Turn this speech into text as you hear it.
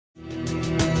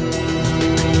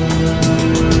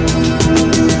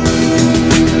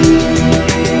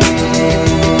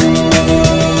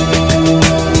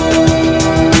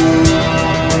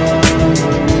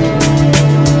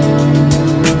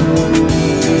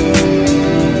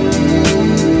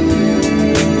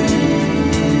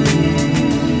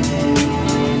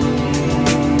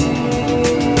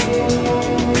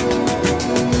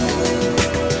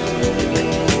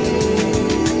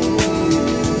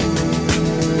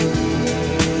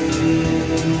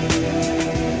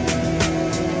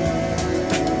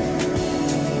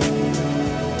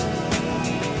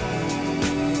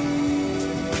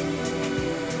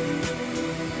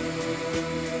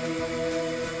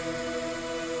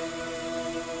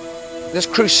This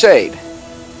crusade,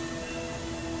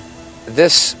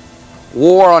 this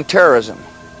war on terrorism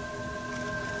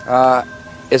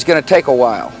is going to take a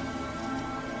while.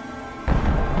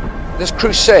 This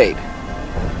crusade,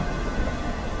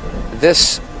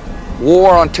 this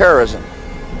war on terrorism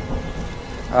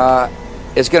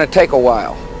is going to take a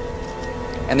while.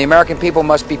 And the American people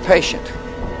must be patient.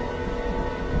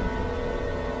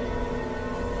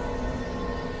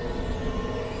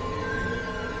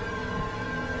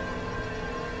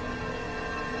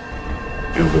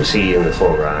 You can see in the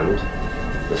foreground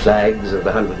the flags of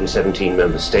the 117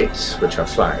 member states which are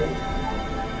flying.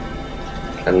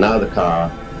 And now the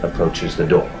car approaches the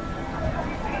door.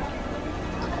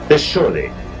 This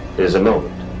surely is a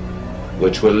moment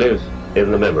which will live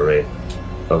in the memory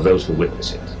of those who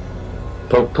witness it.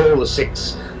 Pope Paul VI,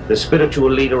 the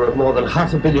spiritual leader of more than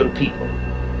 500 million people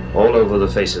all over the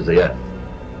face of the earth,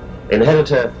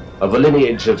 inheritor of a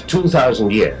lineage of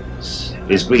 2,000 years,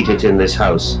 is greeted in this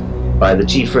house by the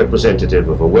chief representative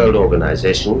of a world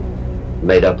organization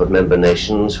made up of member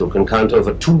nations who can count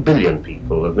over 2 billion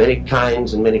people of many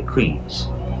kinds and many creeds,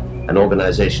 an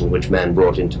organization which man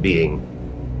brought into being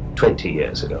 20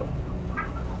 years ago.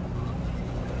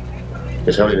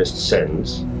 His Holiness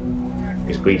descends,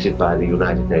 is greeted by the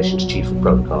United Nations Chief of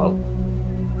Protocol,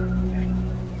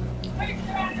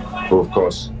 who of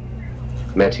course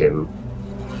met him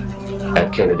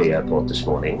at Kennedy Airport this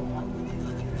morning.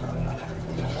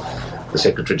 The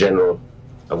Secretary General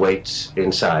awaits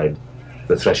inside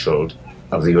the threshold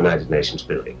of the United Nations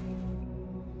building.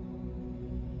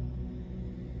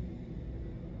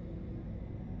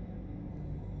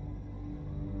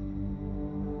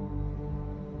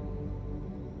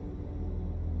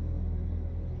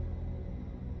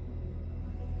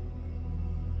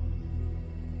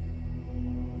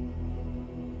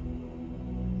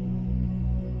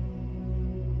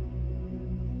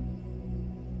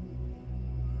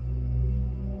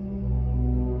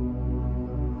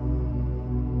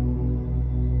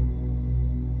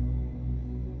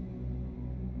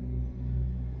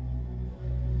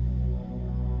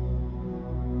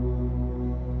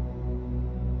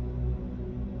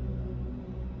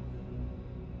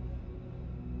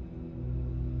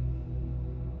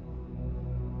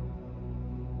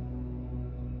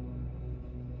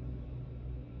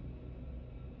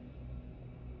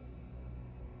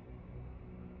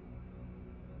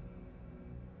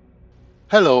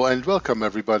 Hello and welcome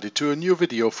everybody to a new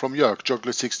video from Jörg,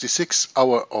 Juggler66,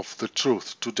 Hour of the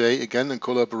Truth. Today again in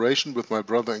collaboration with my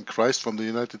brother in Christ from the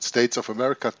United States of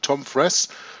America, Tom Fress,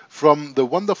 from the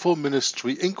wonderful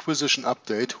ministry Inquisition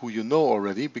Update, who you know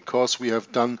already because we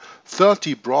have done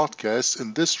 30 broadcasts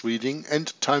in this reading,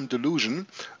 Endtime Delusion,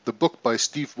 the book by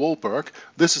Steve Wohlberg.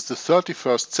 This is the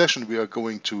 31st session we are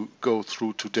going to go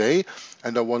through today,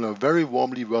 and I want to very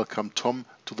warmly welcome Tom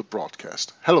to the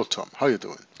broadcast. Hello Tom, how are you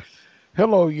doing?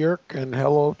 Hello, Yerk, and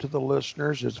hello to the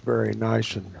listeners. It's very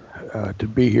nice to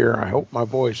be here. I hope my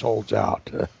voice holds out.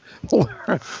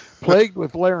 Plagued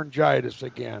with laryngitis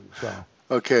again, so.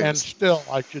 Okay. And still,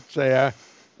 I should say,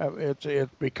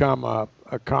 it's become a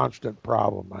constant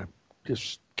problem. I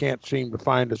just can't seem to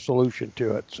find a solution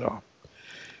to it. So,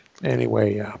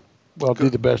 anyway, well, do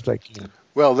the best I can.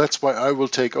 Well, that's why I will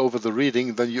take over the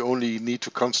reading. Then you only need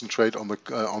to concentrate on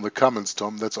the comments,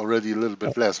 Tom. That's already a little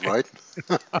bit less, right?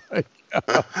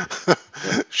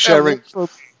 Sharing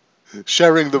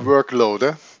the workload,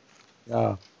 eh?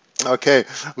 Yeah. Okay,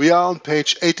 we are on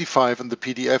page 85 in the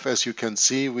PDF. As you can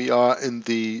see, we are in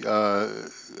the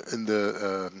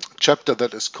chapter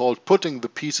that is called "Putting the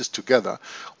Pieces Together."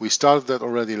 We started that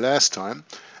already last time.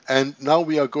 And now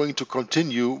we are going to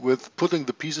continue with putting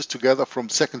the pieces together from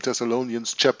 2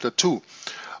 Thessalonians chapter 2.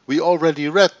 We already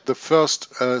read the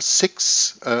first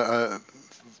 6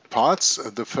 parts,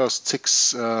 the first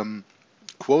 6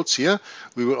 quotes here.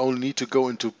 We will only need to go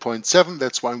into point 7.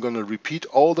 That's why I'm going to repeat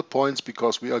all the points,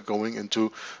 because we are going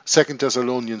into 2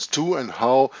 Thessalonians 2 and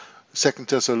how 2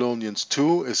 Thessalonians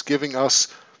 2 is giving us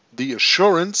the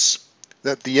assurance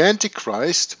that the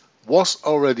Antichrist was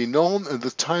already known in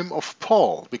the time of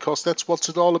Paul, because that's what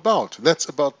it's all about. That's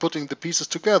about putting the pieces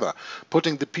together.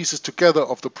 Putting the pieces together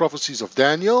of the prophecies of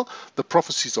Daniel, the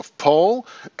prophecies of Paul,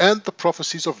 and the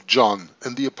prophecies of John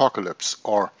in the Apocalypse,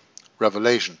 or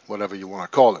Revelation, whatever you want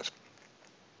to call it.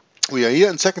 We are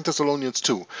here in 2 Thessalonians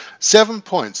 2. 7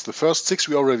 points. The first 6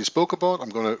 we already spoke about. I'm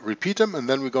going to repeat them, and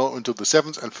then we go into the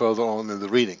 7th and further on in the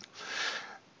reading.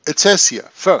 It says here,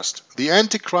 first, the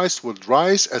Antichrist would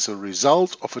rise as a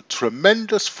result of a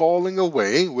tremendous falling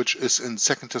away, which is in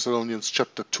 2 Thessalonians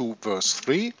chapter 2, verse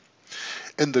 3,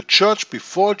 in the church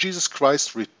before Jesus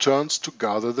Christ returns to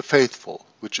gather the faithful,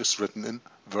 which is written in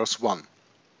verse 1.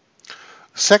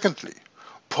 Secondly,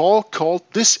 Paul called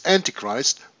this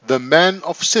Antichrist the man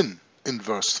of sin in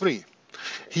verse 3.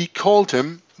 He called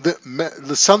him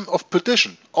the son of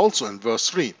perdition, also in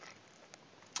verse 3.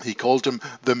 He called him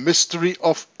the mystery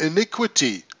of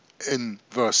iniquity in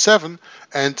verse 7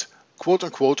 and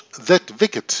quote-unquote that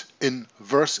wicked in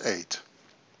verse 8.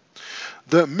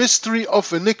 The mystery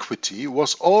of iniquity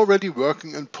was already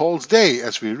working in Paul's day,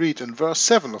 as we read in verse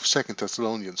 7 of 2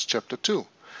 Thessalonians chapter 2.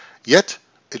 Yet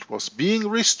it was being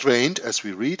restrained, as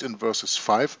we read in verses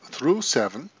 5 through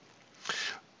 7,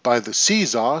 by the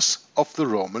Caesars of the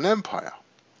Roman Empire.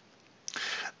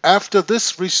 After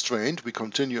this restraint, we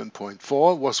continue in point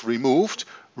 4, was removed,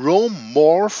 Rome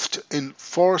morphed in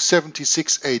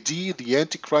 476 AD. The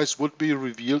Antichrist would be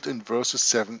revealed in verses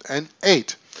 7 and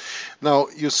 8. Now,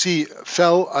 you see,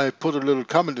 fell, I put a little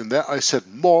comment in there. I said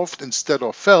morphed instead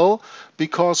of fell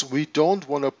because we don't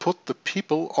want to put the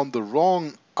people on the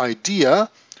wrong idea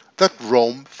that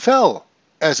Rome fell,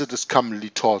 as it is commonly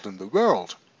taught in the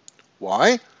world.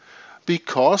 Why?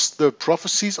 Because the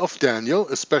prophecies of Daniel,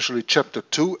 especially chapter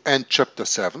 2 and chapter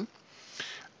 7,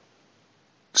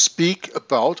 speak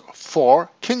about 4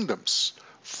 kingdoms,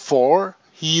 4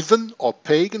 heathen or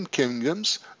pagan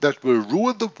kingdoms that will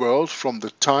rule the world from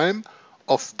the time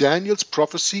of Daniel's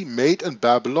prophecy made in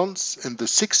Babylon in the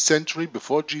 6th century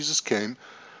before Jesus came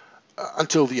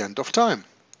until the end of time.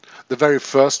 The very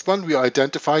first one we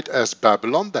identified as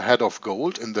Babylon, the head of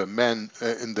gold in the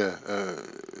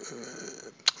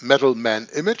metal man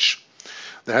image.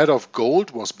 The head of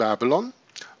gold was Babylon.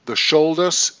 The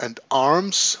shoulders and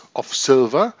arms of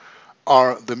silver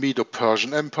are the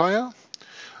Medo-Persian Empire.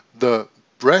 The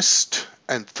breast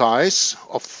and thighs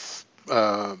of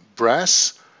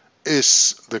brass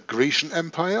is the Grecian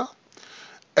Empire.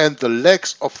 And the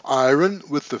legs of iron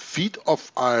with the feet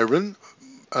of iron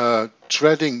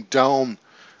treading down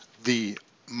the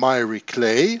miry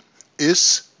clay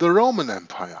is the Roman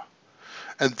Empire.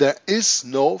 And there is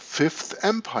no 5th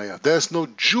empire. There is no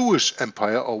Jewish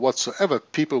empire or whatsoever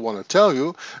people want to tell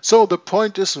you. So the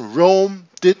point is, Rome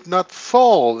did not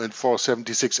fall in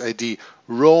 476 AD.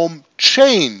 Rome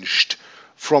changed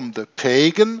from the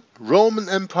pagan Roman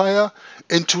Empire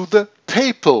into the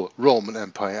papal Roman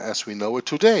Empire as we know it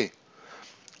today.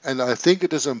 And I think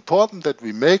it is important that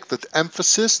we make that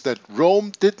emphasis that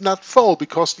Rome did not fall,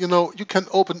 because, you know, you can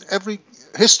open every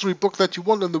history book that you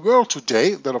want in the world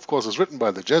today, that of course is written by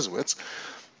the Jesuits,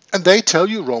 and they tell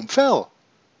you Rome fell.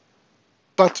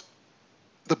 But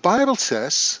the Bible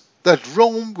says that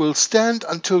Rome will stand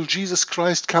until Jesus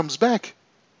Christ comes back.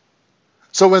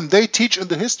 So when they teach in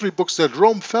the history books that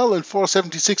Rome fell in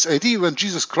 476 AD, when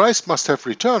Jesus Christ must have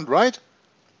returned, right?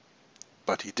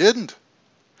 But he didn't.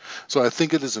 So I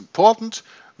think it is important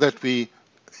that we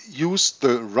use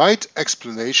the right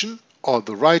explanation or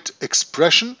the right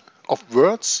expression of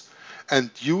words and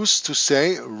use to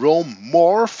say Rome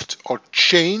morphed or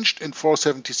changed in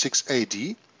 476 AD.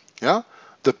 Yeah?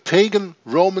 The pagan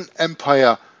Roman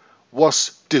Empire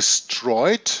was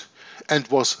destroyed and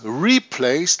was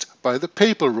replaced by the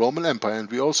papal Roman Empire. And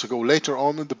we also go later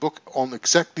on in the book on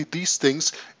exactly these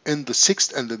things in the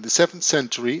 6th and in the 7th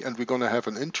century, and we're going to have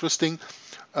an interesting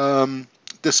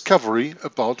discovery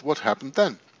about what happened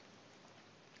then.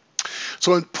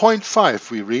 So in point 5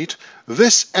 we read,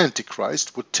 this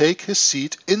Antichrist would take his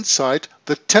seat inside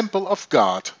the temple of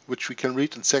God, which we can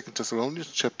read in 2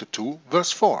 Thessalonians chapter 2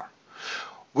 verse 4,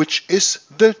 which is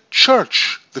the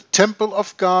church. The temple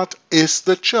of God is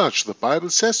the church. The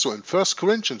Bible says so in 1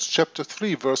 Corinthians chapter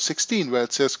 3 verse 16, where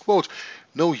it says, quote,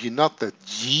 know ye not that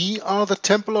ye are the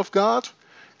temple of God,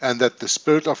 and that the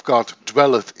Spirit of God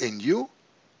dwelleth in you?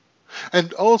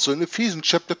 And also in Ephesians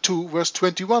chapter 2 verse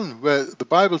 21, where the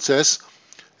Bible says,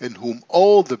 in whom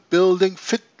all the building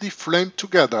fitly framed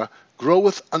together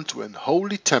groweth unto an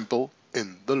holy temple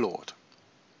in the Lord.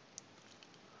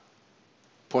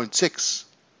 Point 6.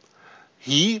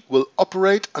 He will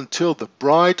operate until the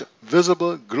bright,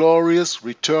 visible, glorious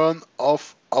return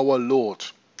of our Lord.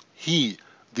 He,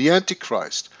 the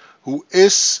Antichrist, who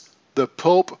is the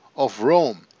Pope of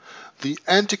Rome. The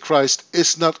Antichrist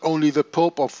is not only the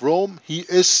Pope of Rome, he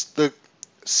is the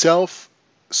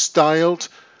self-styled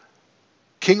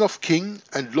King of Kings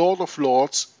and Lord of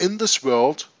Lords in this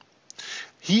world.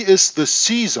 He is the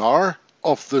Caesar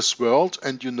of this world,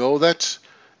 and you know that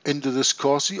in the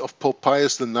discourse of Pope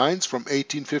Pius IX from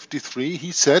 1853,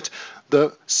 he said,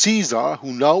 the Caesar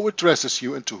who now addresses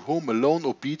you and to whom alone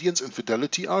obedience and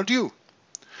fidelity are due.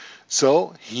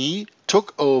 So he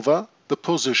took over the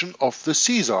position of the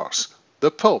Caesars,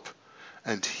 the Pope,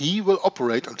 and he will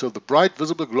operate until the bright,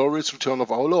 visible, glorious return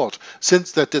of our Lord.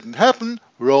 Since that didn't happen,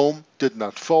 Rome did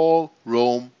not fall,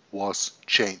 Rome was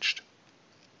changed.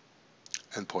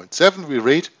 And point 7 we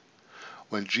read,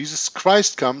 when Jesus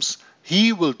Christ comes,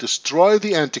 he will destroy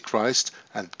the Antichrist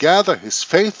and gather his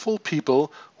faithful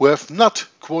people who have not,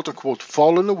 quote-unquote,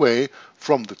 fallen away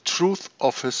from the truth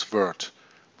of his word,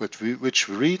 which we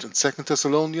read in 2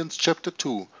 Thessalonians chapter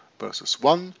 2, verses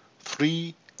 1,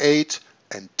 3, 8,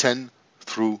 and 10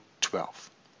 through 12.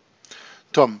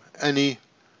 Tom, any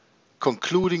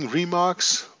concluding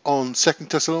remarks on 2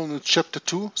 Thessalonians chapter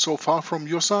 2 so far from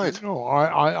your side? No,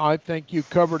 I think you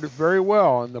covered it very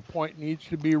well, and the point needs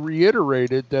to be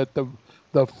reiterated that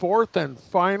the fourth and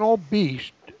final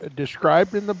beast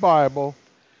described in the Bible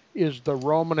is the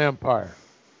Roman Empire.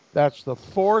 That's the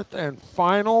fourth and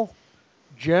final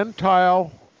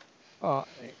Gentile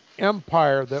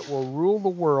empire that will rule the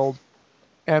world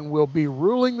and will be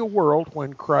ruling the world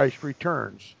when Christ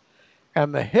returns.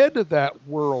 And the head of that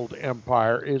world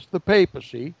empire is the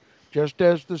papacy. Just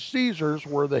as the Caesars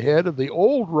were the head of the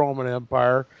old Roman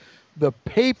Empire, the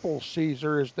papal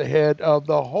Caesar is the head of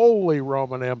the Holy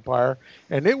Roman Empire,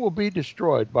 and it will be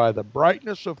destroyed by the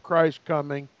brightness of Christ's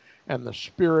coming and the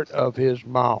spirit of his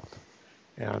mouth.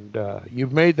 And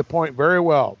you've made the point very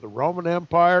well. The Roman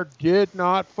Empire did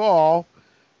not fall.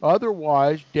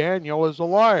 Otherwise, Daniel is a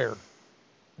liar.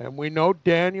 And we know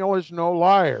Daniel is no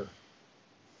liar.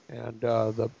 And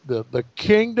the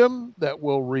kingdom that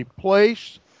will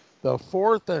replace the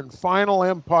fourth and final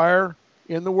empire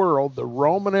in the world, the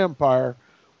Roman Empire,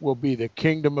 will be the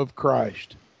kingdom of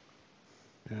Christ.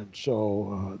 And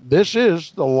so this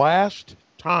is the last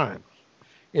times.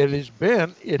 It has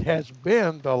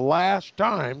been the last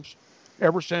times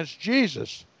ever since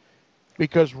Jesus,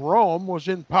 because Rome was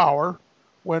in power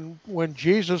when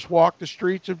Jesus walked the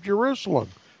streets of Jerusalem.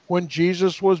 When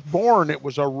Jesus was born, it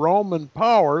was a Roman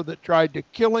power that tried to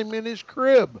kill him in his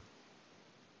crib.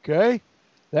 Okay?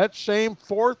 That same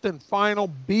fourth and final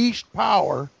beast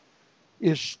power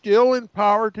is still in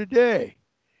power today.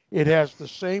 It has the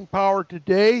same power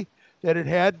today that it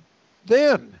had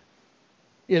then.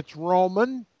 It's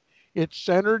Roman. It's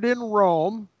centered in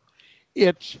Rome.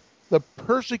 It's the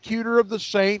persecutor of the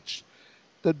saints,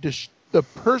 the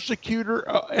persecutor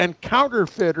and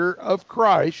counterfeiter of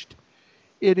Christ.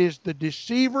 It is the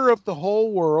deceiver of the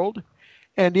whole world,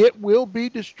 and it will be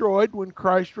destroyed when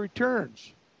Christ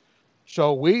returns.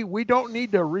 So we don't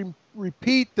need to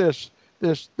repeat this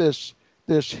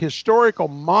historical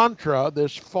mantra,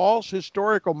 this false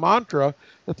historical mantra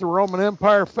that the Roman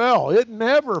Empire fell. It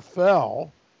never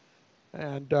fell,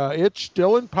 and it's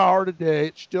still in power today.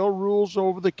 It still rules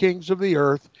over the kings of the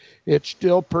earth. It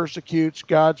still persecutes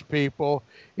God's people.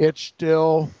 It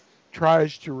still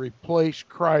tries to replace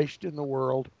Christ in the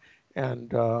world, and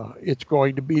it's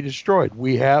going to be destroyed.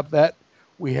 We have that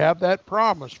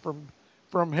promise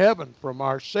from heaven, from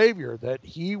our Savior, that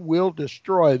he will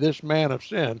destroy this man of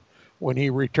sin when he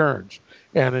returns.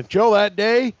 And until that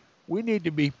day, we need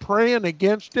to be praying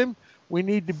against him. We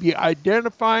need to be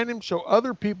identifying him so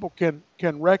other people can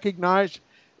recognize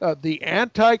the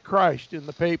Antichrist in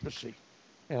the papacy.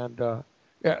 And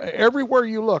everywhere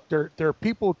you look, there are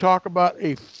people who talk about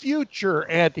a future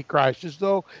Antichrist, as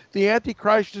though the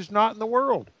Antichrist is not in the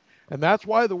world. And that's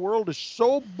why the world is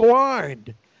so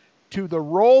blind to the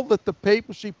role that the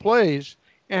papacy plays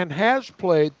and has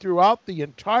played throughout the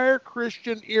entire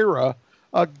Christian era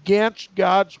against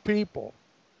God's people,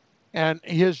 and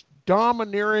his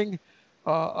domineering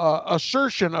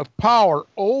assertion of power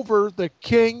over the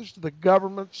kings, the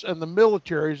governments, and the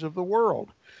militaries of the world.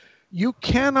 You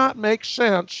cannot make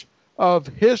sense of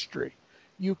history.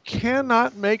 You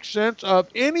cannot make sense of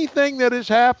anything that has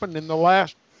happened in the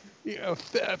last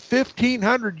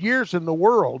 1,500 years in the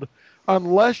world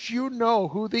unless you know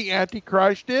who the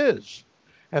Antichrist is.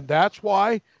 And that's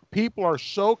why people are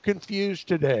so confused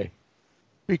today,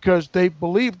 because they've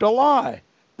believed a lie.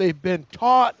 They've been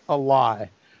taught a lie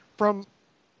from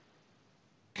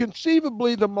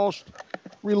conceivably the most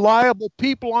reliable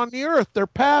people on the earth. They're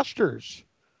pastors.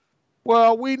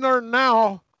 Well, we learn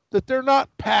now that they're not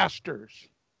pastors.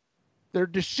 They're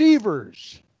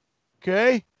deceivers.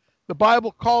 Okay? The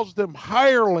Bible calls them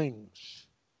hirelings.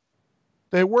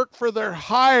 They work for their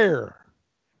hire.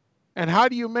 And how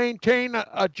do you maintain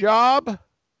a job?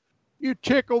 You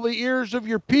tickle the ears of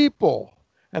your people.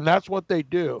 And that's what they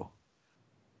do.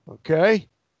 Okay?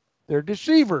 They're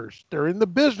deceivers. They're in the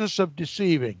business of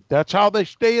deceiving. That's how they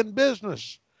stay in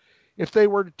business. If they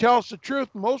were to tell us the truth,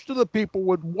 most of the people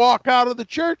would walk out of the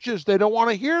churches. They don't want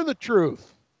to hear the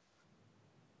truth.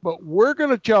 But we're going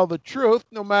to tell the truth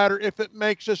no matter if it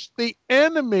makes us the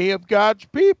enemy of God's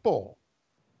people.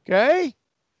 Okay?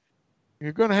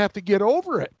 You're going to have to get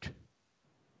over it.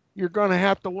 You're going to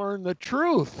have to learn the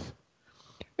truth.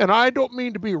 And I don't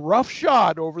mean to be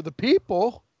roughshod over the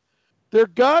people. They're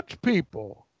God's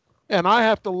people. And I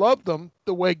have to love them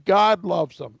the way God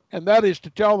loves them. And that is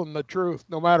to tell them the truth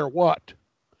no matter what.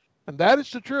 And that is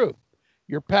the truth.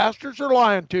 Your pastors are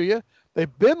lying to you.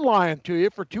 They've been lying to you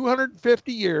for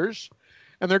 250 years.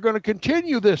 And they're going to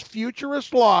continue this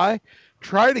futurist lie,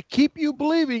 try to keep you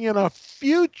believing in a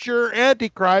future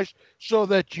Antichrist so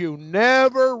that you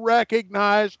never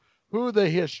recognize who the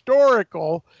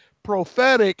historical,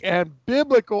 prophetic, and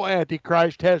biblical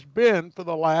Antichrist has been for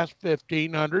the last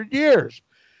 1,500 years.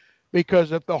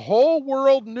 Because if the whole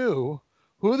world knew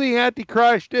who the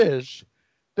Antichrist is,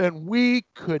 then we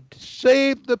could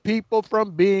save the people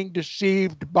from being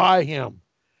deceived by him.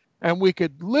 And we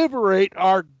could liberate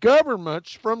our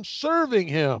governments from serving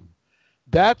him.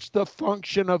 That's the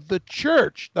function of the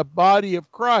church, the body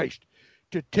of Christ,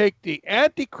 to take the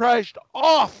Antichrist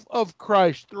off of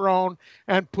Christ's throne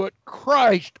and put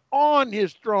Christ on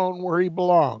his throne where he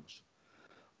belongs.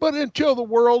 But until the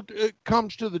world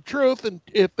comes to the truth, and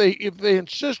if they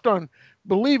insist on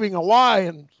believing a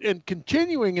lie and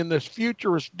continuing in this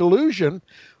futurist delusion,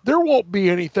 there won't be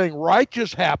anything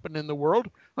righteous happen in the world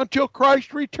until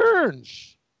Christ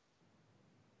returns.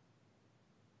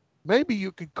 Maybe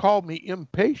you could call me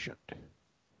impatient,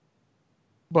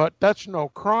 but that's no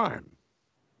crime.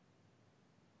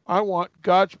 I want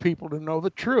God's people to know the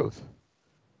truth.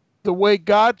 The way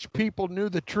God's people knew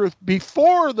the truth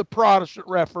before the Protestant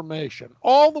Reformation,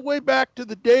 all the way back to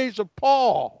the days of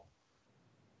Paul.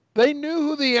 They knew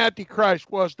who the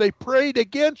Antichrist was. They prayed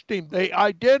against him. They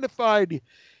identified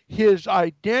his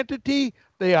identity.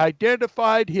 They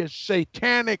identified his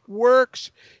satanic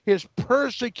works, his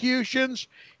persecutions,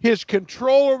 his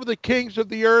control over the kings of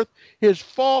the earth, his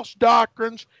false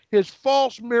doctrines, his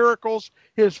false miracles,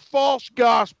 his false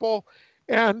gospel,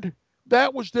 and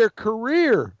that was their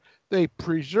career. They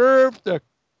preserved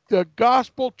the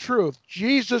gospel truth.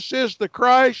 Jesus is the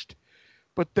Christ,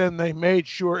 but then they made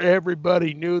sure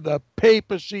everybody knew the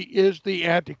papacy is the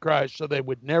Antichrist, so they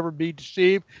would never be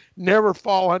deceived, never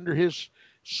fall under his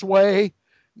sway,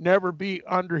 never be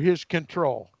under his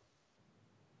control.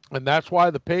 And that's why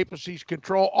the papacy's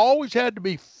control always had to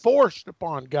be forced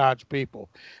upon God's people.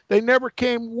 They never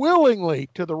came willingly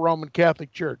to the Roman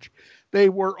Catholic Church. They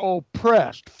were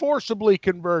oppressed, forcibly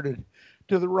converted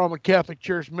to the Roman Catholic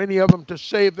Church, many of them to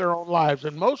save their own lives,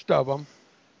 and most of them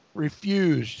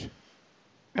refused,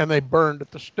 and they burned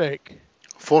at the stake.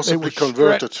 Forcibly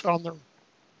converted.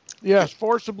 Yes,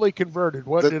 forcibly converted.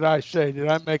 What did I say? Did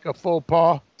I make a faux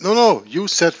pas? No, you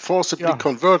said forcibly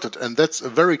converted, and that's a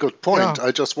very good point.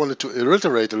 I just wanted to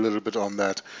reiterate a little bit on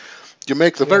that. You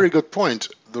make the very good point.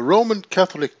 The Roman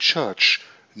Catholic Church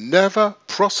never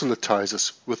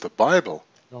proselytizes with the Bible.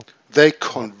 No. They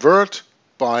convert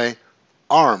by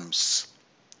arms.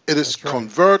 It is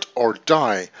convert or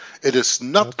die. It is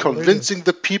not convincing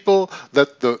the people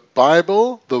that the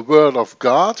Bible, the Word of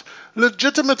God,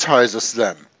 legitimatizes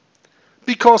them.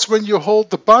 Because when you hold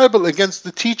the Bible against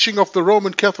the teaching of the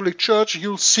Roman Catholic Church,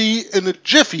 you'll see in a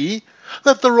jiffy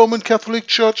that the Roman Catholic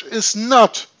Church is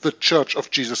not the Church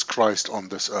of Jesus Christ on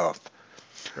this earth.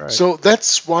 Right. So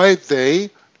that's why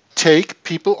they take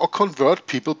people or convert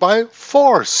people by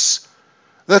force.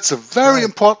 That's a very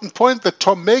important point that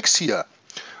Tom makes here.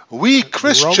 We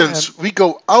Christians, we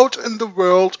go out in the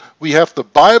world, we have the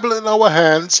Bible in our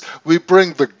hands, we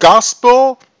bring the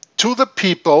gospel to the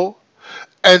people,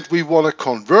 and we want to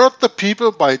convert the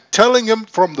people by telling them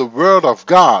from the Word of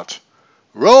God.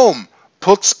 Rome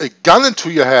puts a gun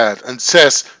into your head and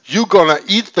says, you're going to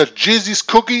eat that Jesus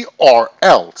cookie or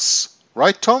else.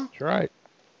 Right, Tom?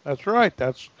 That's right.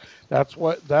 That's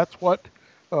right.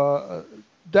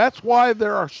 That's why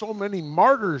there are so many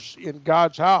martyrs in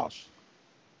God's house.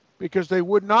 Because they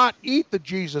would not eat the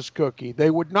Jesus cookie. They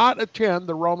would not attend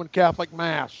the Roman Catholic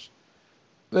Mass.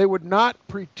 They would not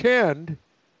pretend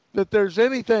that there's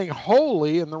anything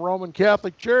holy in the Roman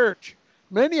Catholic Church.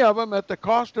 Many of them at the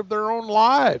cost of their own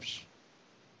lives.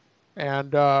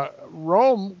 And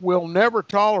Rome will never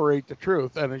tolerate the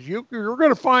truth. And as you're going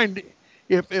to find,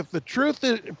 if the truth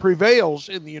prevails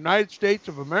in the United States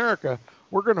of America,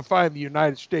 we're going to find the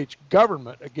United States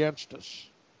government against us.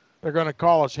 They're going to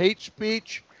call us hate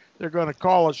speech. They're going to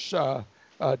call us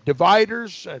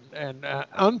dividers and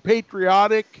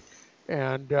unpatriotic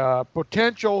and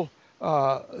potential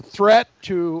threat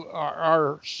to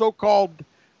our so-called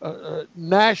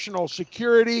national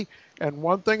security. And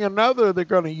one thing or another, they're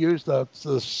going to use the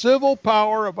civil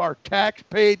power of our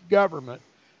tax-paid government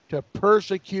to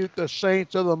persecute the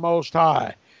saints of the Most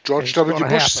High. George W.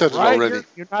 Bush said it already. Here in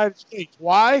the United States.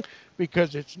 Why?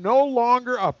 Because it's no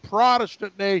longer a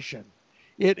Protestant nation.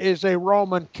 It is a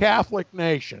Roman Catholic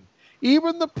nation.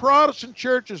 Even the Protestant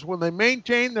churches, when they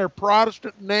maintain their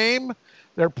Protestant name,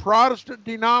 their Protestant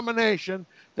denomination,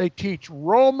 they teach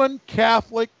Roman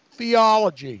Catholic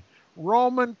theology,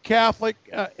 Roman Catholic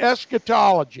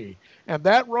eschatology. And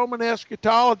that Roman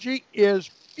eschatology is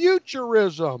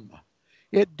futurism.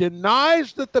 It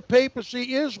denies that the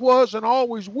papacy is, was, and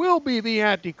always will be the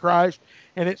Antichrist.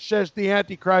 And it says the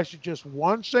Antichrist is just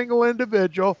one single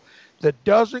individual that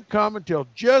doesn't come until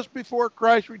just before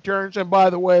Christ returns. And by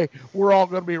the way, we're all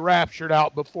going to be raptured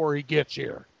out before he gets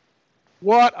here.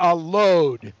 What a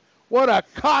load. What a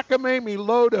cockamamie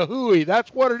load of hooey.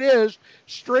 That's what it is.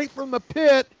 Straight from the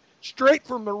pit, straight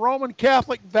from the Roman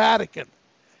Catholic Vatican.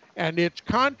 And it's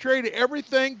contrary to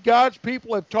everything God's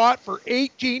people have taught for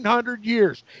 1,800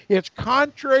 years. It's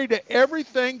contrary to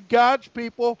everything God's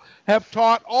people have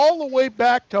taught all the way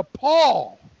back to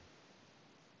Paul.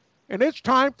 And it's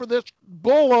time for this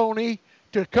baloney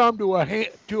to come to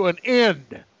an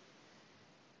end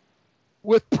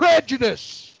with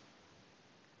prejudice.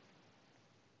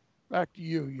 Back to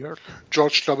you, Jörg.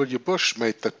 George W. Bush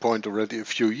made that point already a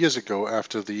few years ago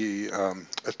after the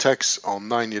attacks on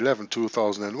 9/11,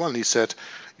 2001. He said,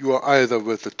 "You are either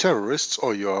with the terrorists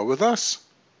or you are with us."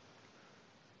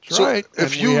 That's right.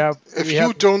 If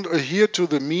you don't adhere to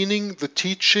the meaning, the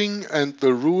teaching, and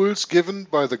the rules given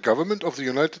by the government of the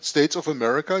United States of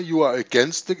America, you are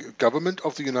against the government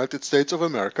of the United States of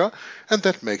America, and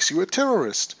that makes you a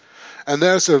terrorist. And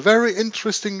there's a very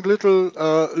interesting little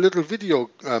video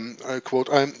quote.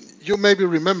 You maybe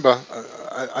remember,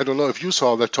 I don't know if you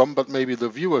saw that, Tom, but maybe the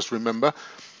viewers remember,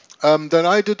 that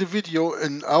I did a video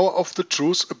in Hour of the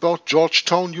Truth about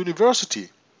Georgetown University.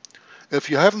 If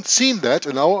you haven't seen that,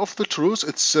 in Hour of the Truth,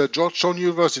 it's Georgetown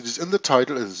University. It's in the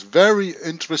title. It is very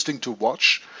interesting to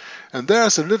watch. And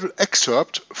there's a little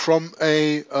excerpt from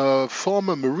a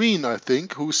former Marine, I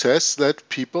think, who says that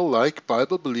people like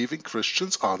Bible-believing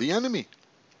Christians are the enemy.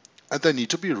 And they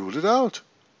need to be rooted out.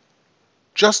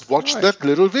 Just watch that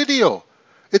little video.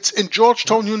 It's in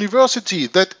Georgetown University.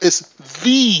 That is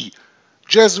the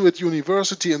Jesuit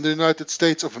university in the United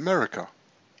States of America.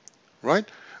 Right?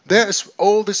 There is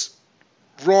all this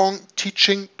wrong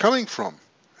teaching coming from.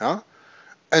 Yeah?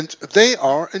 And they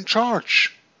are in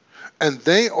charge. And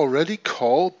they already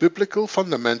call biblical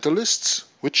fundamentalists,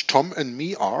 which Tom and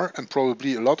me are, and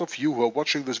probably a lot of you who are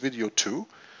watching this video too,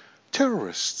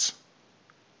 terrorists.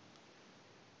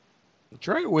 That's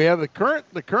right. We have the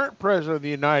current president of the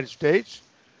United States,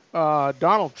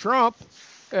 Donald Trump,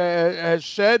 has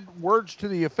said words to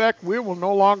the effect, "We will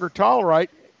no longer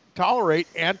tolerate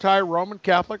anti-Roman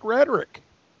Catholic rhetoric,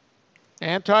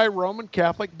 anti-Roman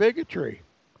Catholic bigotry,"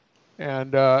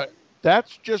 and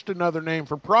that's just another name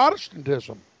for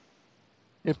Protestantism.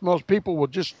 If most people will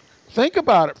just think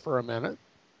about it for a minute,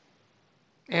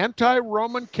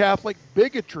 anti-Roman Catholic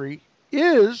bigotry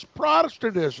is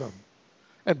Protestantism.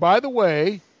 And by the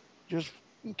way, just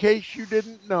in case you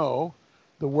didn't know,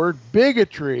 the word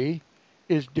bigotry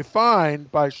is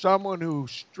defined by someone who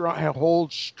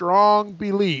holds strong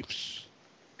beliefs.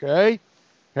 Okay?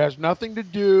 Has nothing to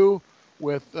do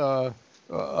with a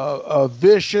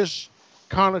vicious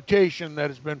connotation that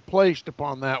has been placed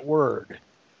upon that word.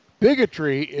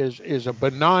 Bigotry is a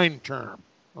benign term,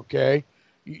 okay?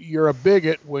 You're a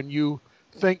bigot when you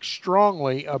think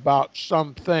strongly about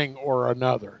something or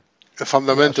another. A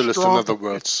fundamentalist, in other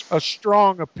words. A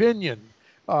strong opinion.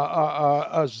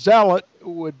 A zealot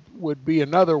would be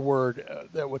another word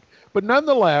that would. But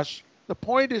nonetheless, the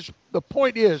point is,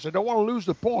 I don't want to lose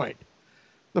the point.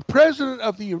 The President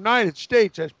of the United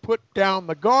States has put down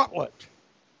the gauntlet.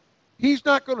 He's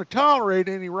not going to tolerate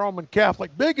any Roman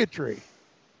Catholic bigotry,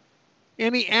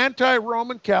 any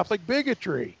anti-Roman Catholic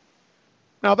bigotry.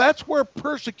 Now, that's where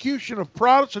persecution of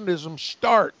Protestantism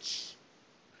starts.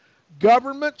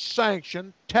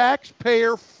 Government-sanctioned,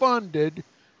 taxpayer-funded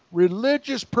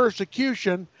religious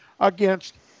persecution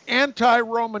against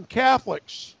anti-Roman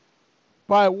Catholics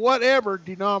by whatever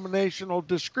denominational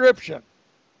description.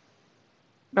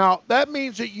 Now, that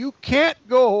means that you can't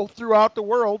go throughout the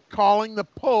world calling the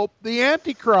Pope the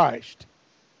Antichrist.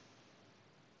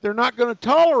 They're not going to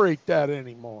tolerate that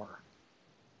anymore.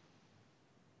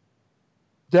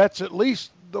 That's at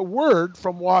least the word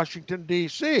from Washington,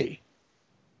 D.C.,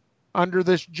 under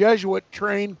this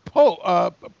Jesuit-trained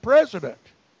president.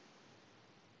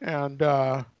 And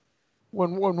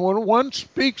when one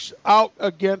speaks out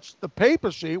against the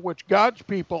papacy, which God's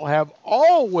people have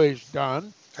always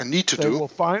done, and need to they will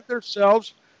find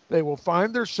themselves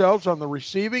on the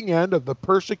receiving end of the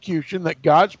persecution that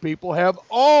God's people have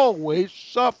always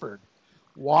suffered.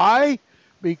 Why?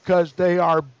 Because they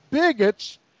are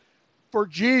bigots for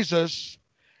Jesus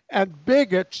and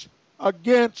bigots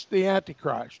against the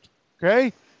Antichrist.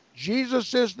 Okay?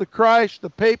 Jesus is the Christ, the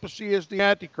papacy is the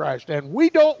Antichrist, and we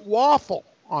don't waffle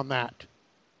on that.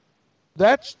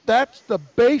 That's the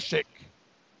basic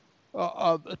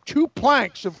two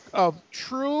planks of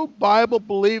true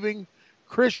Bible-believing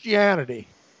Christianity.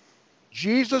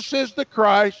 Jesus is the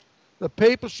Christ, the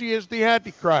papacy is the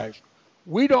Antichrist.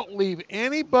 We don't leave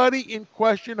anybody in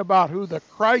question about who the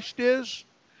Christ is,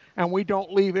 and we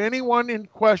don't leave anyone in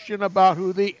question about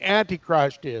who the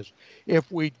Antichrist is. If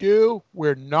we do,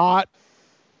 we're not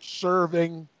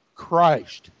serving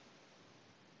Christ.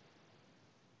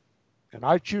 And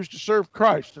I choose to serve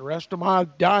Christ the rest of my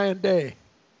dying day.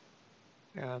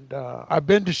 And I've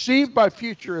been deceived by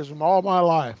futurism all my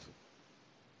life.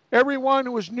 Everyone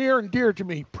who was near and dear to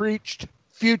me preached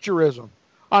futurism.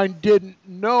 I didn't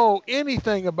know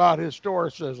anything about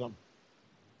historicism.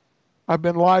 I've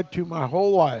been lied to my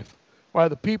whole life by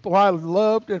the people I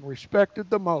loved and respected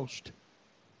the most.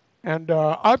 And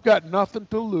I've got nothing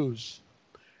to lose.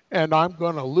 And I'm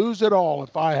going to lose it all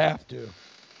if I have to.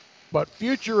 But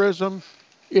futurism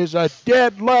is a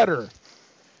dead letter.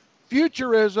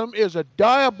 Futurism is a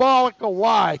diabolical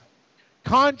lie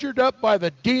conjured up by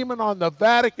the demon on the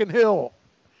Vatican Hill.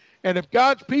 And if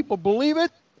God's people believe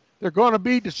it, they're going to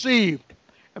be deceived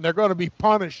and they're going to be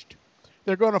punished.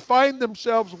 They're going to find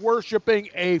themselves worshiping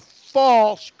a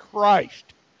false Christ.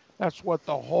 That's what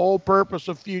the whole purpose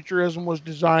of futurism was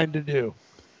designed to do.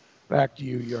 Back to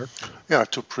you, Jörg. Yeah,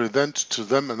 to present to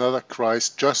them another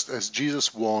Christ, just as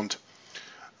Jesus warned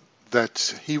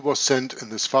that he was sent in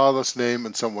his Father's name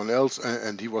and someone else,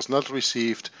 and he was not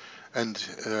received, and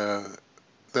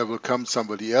there will come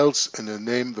somebody else in a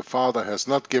name the Father has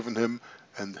not given him,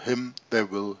 and him they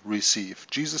will receive.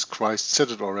 Jesus Christ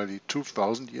said it already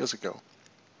 2,000 years ago.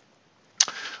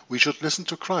 We should listen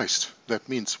to Christ. That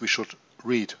means we should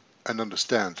read and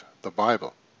understand the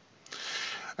Bible.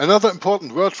 Another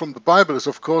important word from the Bible is,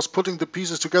 of course, putting the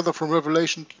pieces together from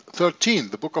Revelation 13,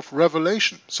 the book of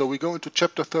Revelation. So we go into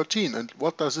chapter 13, and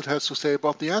what does it have to say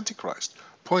about the Antichrist?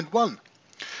 Point 1.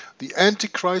 The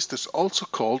Antichrist is also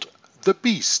called the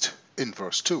beast in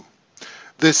verse 2.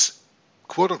 This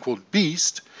quote-unquote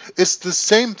beast is the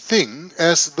same thing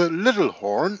as the little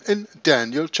horn in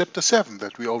Daniel chapter 7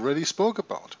 that we already spoke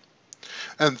about.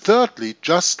 And thirdly,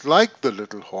 just like the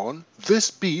little horn, this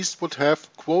beast would have,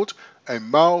 quote, a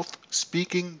mouth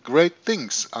speaking great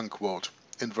things, unquote,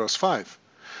 in verse 5.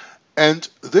 And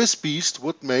this beast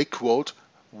would make, quote,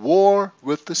 war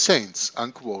with the saints,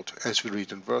 unquote, as we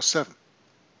read in verse 7.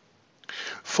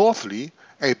 Fourthly,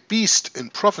 a beast in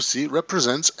prophecy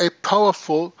represents a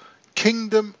powerful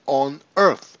kingdom on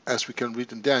earth, as we can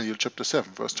read in Daniel chapter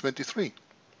 7, verse 23.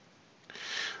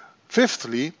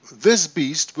 Fifthly, this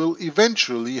beast will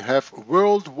eventually have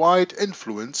worldwide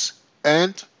influence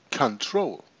and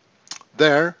control.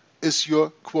 There is your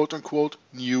quote-unquote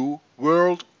new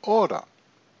world order.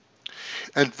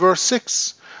 And verse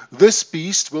 6, this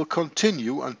beast will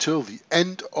continue until the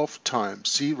end of time.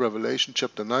 See Revelation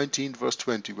chapter 19, verse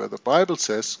 20, where the Bible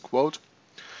says, quote,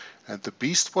 and the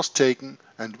beast was taken,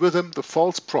 and with him the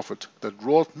false prophet that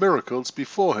wrought miracles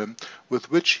before him, with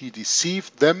which he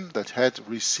deceived them that had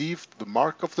received the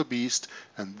mark of the beast,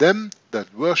 and them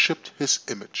that worshipped his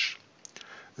image.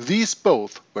 These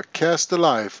both were cast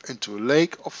alive into a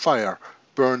lake of fire,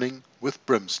 burning with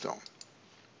brimstone.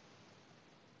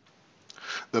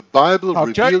 The Bible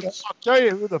reveals... I'll tell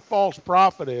you who the false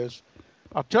prophet is.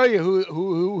 I'll tell you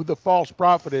who the false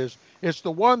prophet is. It's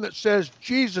the one that says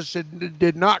Jesus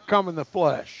did not come in the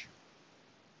flesh.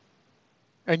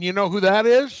 And you know who that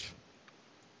is?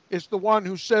 It's the one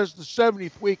who says the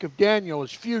 70th week of Daniel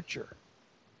is future.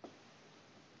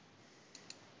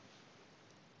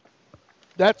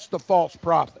 That's the false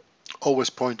prophet. Always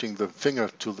pointing the finger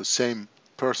to the same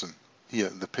person here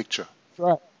in the picture. That's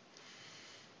right.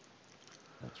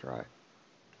 That's right.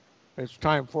 It's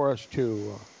time for us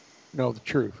to know the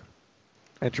truth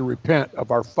and to repent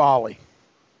of our folly.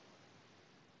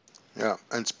 Yeah,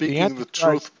 and speaking the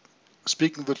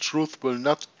truth will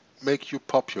not make you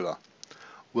popular,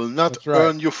 will not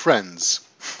earn you friends.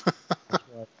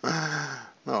 Right.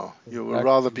 No, you will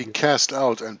rather be cast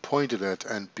out and pointed at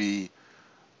and be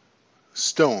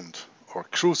stoned or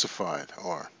crucified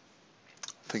or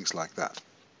things like that.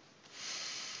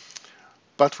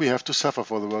 But we have to suffer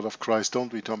for the word of Christ,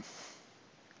 don't we, Tom?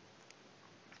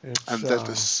 And that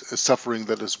is a suffering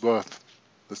that is worth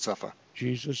the suffer.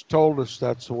 Jesus told us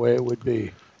that's the way it would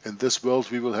be. In this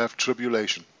world we will have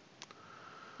tribulation.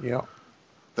 Yeah.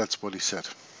 That's what he said.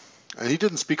 And he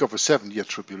didn't speak of a 7-year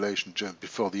tribulation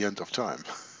before the end of time.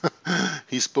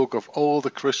 he spoke of all the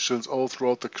Christians all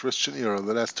throughout the Christian era,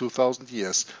 the last 2,000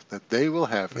 years, that they will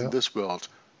have in this world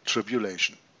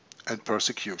tribulation and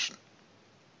persecution.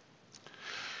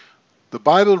 The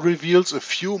Bible reveals a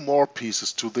few more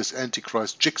pieces to this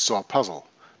Antichrist jigsaw puzzle,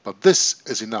 but this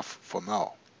is enough for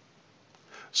now.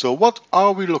 So what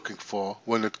are we looking for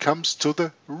when it comes to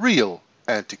the real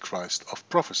Antichrist of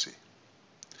prophecy?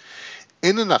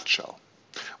 In a nutshell,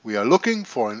 we are looking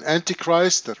for an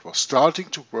Antichrist that was starting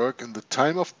to work in the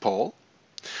time of Paul,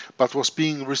 but was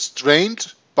being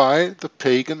restrained by the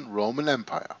pagan Roman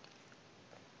Empire.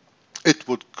 It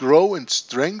would grow in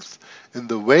strength in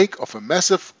the wake of a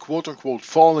massive quote-unquote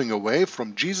falling away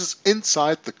from Jesus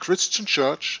inside the Christian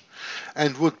church,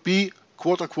 and would be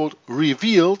quote-unquote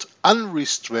revealed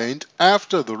unrestrained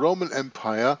after the Roman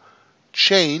Empire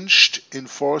changed in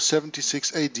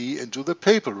 476 AD into the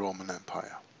Papal Roman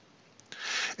Empire.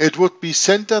 It would be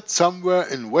centered somewhere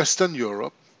in Western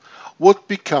Europe, would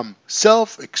become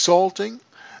self-exalting,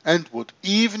 and would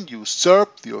even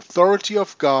usurp the authority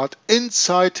of God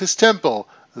inside his temple,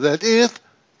 that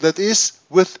is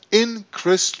within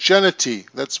Christianity.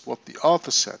 That's what the author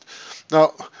said.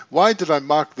 Now, why did I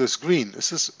mark this green?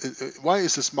 Why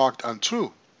is this marked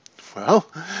untrue? Well,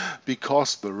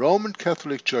 because the Roman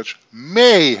Catholic Church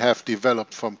may have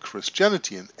developed from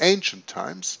Christianity in ancient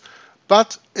times,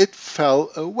 but it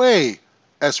fell away,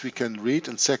 as we can read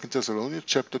in 2 Thessalonians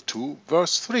chapter 2,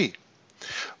 verse 3.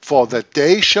 For that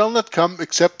day shall not come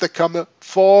except there come a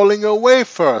falling away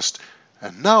first.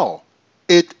 And now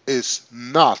it is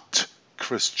not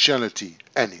Christianity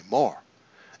anymore.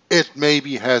 It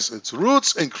maybe has its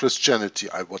roots in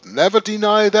Christianity. I would never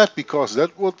deny that, because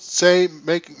that would say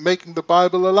making the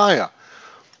Bible a liar.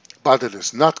 But it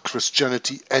is not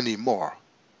Christianity anymore,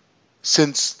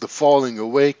 since the falling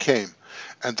away came.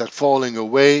 And that falling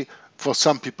away for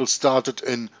some people started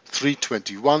in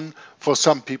 321, for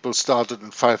some people started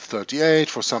in 538,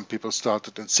 for some people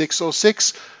started in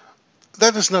 606.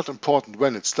 That is not important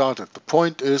when it started. The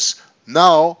point is,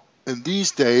 now, in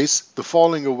these days, the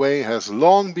falling away has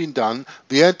long been done,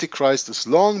 the Antichrist has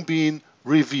long been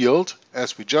revealed,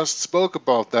 as we just spoke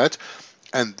about that,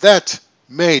 and that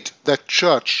made that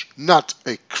church not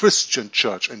a Christian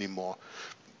church anymore,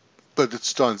 but it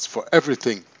stands for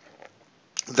everything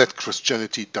that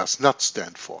Christianity does not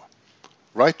stand for.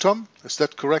 Right, Tom? Is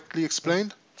that correctly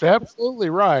explained? It's absolutely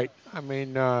right. I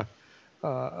mean,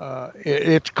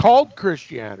 it's called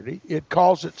Christianity. It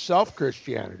calls itself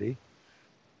Christianity,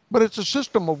 but it's a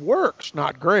system of works,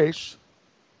 not grace.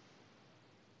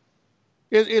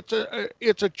 It's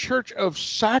a church of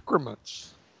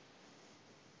sacraments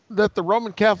that the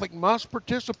Roman Catholic must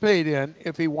participate in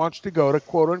if he wants to go to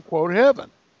quote-unquote heaven.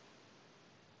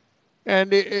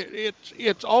 And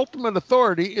its ultimate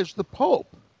authority is the Pope,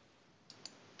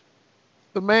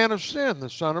 the man of sin, the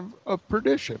son of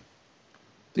perdition.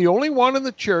 The only one in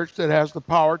the church that has the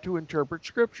power to interpret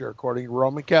Scripture according to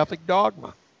Roman Catholic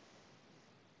dogma.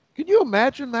 Can you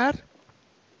imagine that?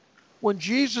 When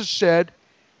Jesus said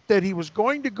that he was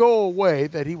going to go away,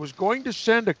 that he was going to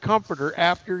send a comforter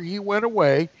after he went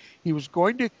away, he was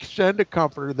going to send a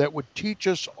comforter that would teach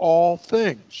us all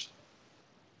things.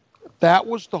 That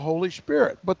was the Holy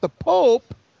Spirit. But the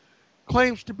Pope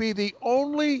claims to be the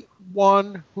only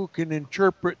one who can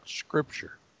interpret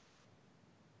Scripture.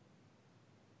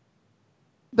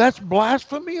 That's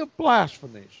blasphemy of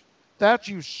blasphemies. That's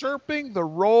usurping the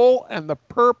role and the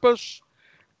purpose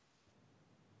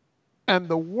and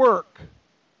the work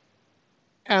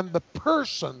and the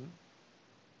person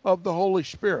of the Holy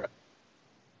Spirit.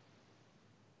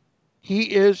 He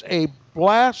is a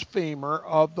blasphemer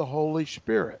of the Holy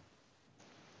Spirit.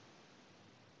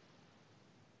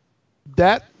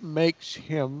 That makes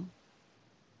him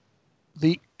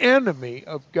the enemy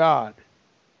of God.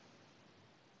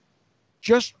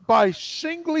 Just by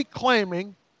singly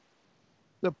claiming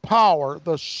the power,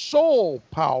 the sole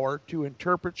power to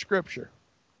interpret Scripture.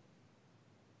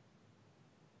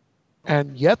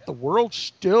 And yet the world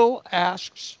still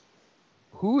asks,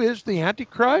 who is the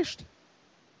Antichrist?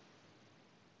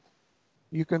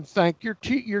 You can thank your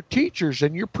teachers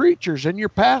and your preachers and your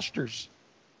pastors.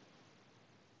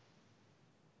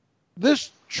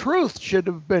 This truth should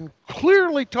have been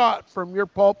clearly taught from your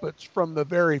pulpits from the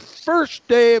very first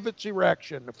day of its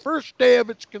erection, the first day of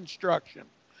its construction.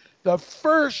 The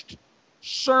first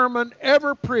sermon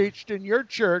ever preached in your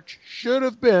church should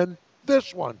have been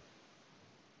this one.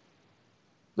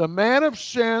 The man of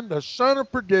sin, the son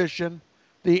of perdition,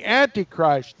 the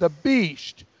Antichrist, the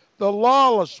beast, the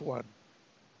lawless one,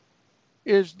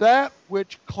 is that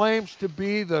which claims to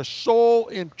be the sole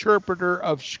interpreter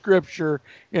of Scripture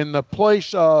in the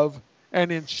place of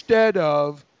and instead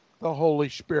of the Holy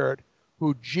Spirit,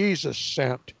 who Jesus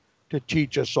sent to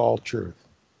teach us all truth.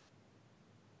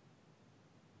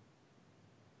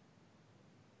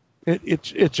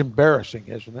 It's embarrassing,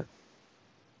 isn't it?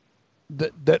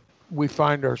 That we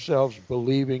find ourselves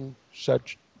believing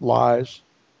such lies.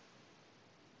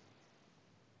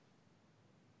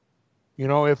 You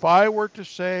know, if I were to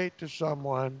say to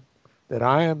someone that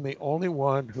I am the only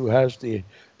one who has the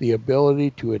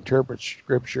ability to interpret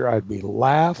Scripture, I'd be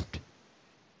laughed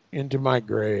into my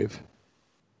grave.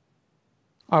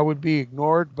 I would be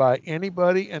ignored by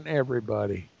anybody and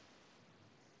everybody.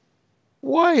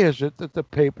 Why is it that the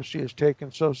papacy is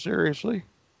taken so seriously?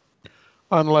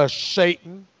 Unless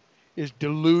Satan is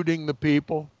deluding the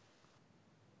people.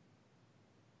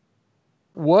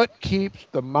 What keeps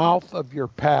the mouth of your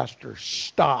pastor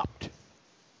stopped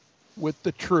with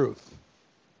the truth?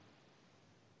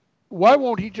 Why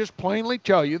won't he just plainly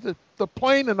tell you the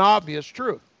plain and obvious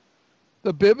truth?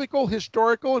 The biblical,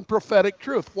 historical, and prophetic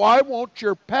truth. Why won't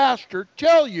your pastor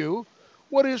tell you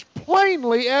what is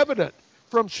plainly evident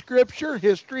from Scripture,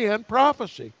 history, and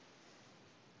prophecy?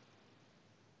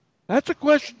 That's a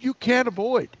question you can't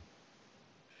avoid.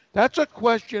 That's a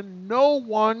question no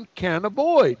one can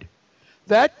avoid.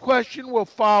 That question will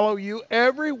follow you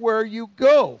everywhere you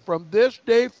go from this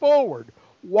day forward.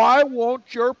 Why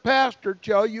won't your pastor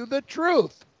tell you the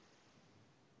truth?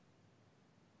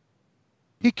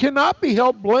 He cannot be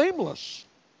held blameless.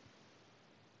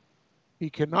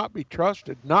 He cannot be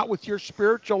trusted, not with your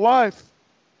spiritual life.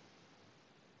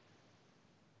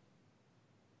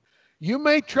 You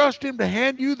may trust him to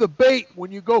hand you the bait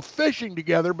when you go fishing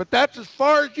together, but that's as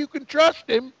far as you can trust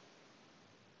him.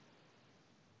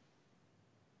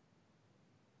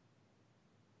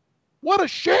 What a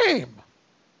shame.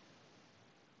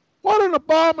 What an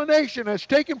abomination has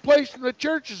taken place in the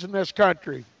churches in this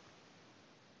country.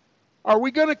 Are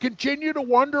we going to continue to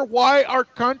wonder why our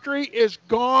country is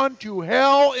gone to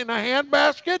hell in a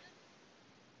handbasket?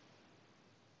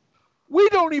 We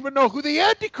don't even know who the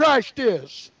Antichrist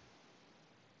is.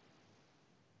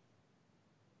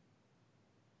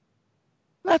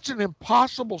 That's an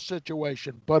impossible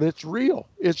situation, but it's real.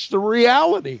 It's the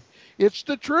reality. It's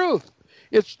the truth.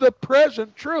 It's the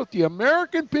present truth. The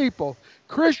American people,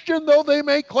 Christian though they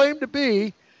may claim to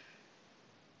be,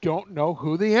 don't know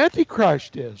who the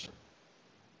Antichrist is.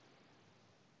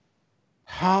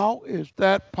 How is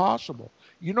that possible?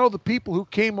 You know the people who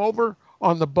came over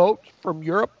on the boat from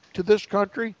Europe to this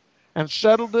country and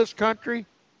settled this country?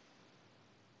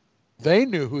 They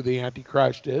knew who the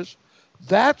Antichrist is.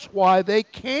 That's why they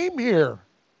came here,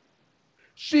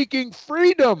 seeking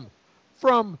freedom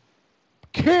from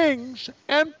kings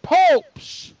and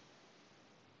popes.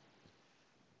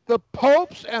 The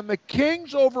popes and the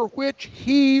kings over which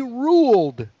he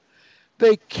ruled.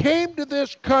 They came to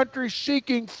this country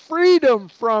seeking freedom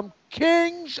from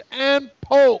kings and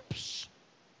popes.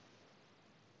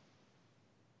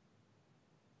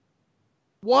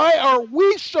 Why are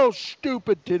we so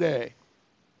stupid today?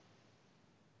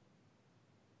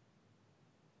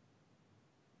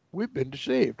 We've been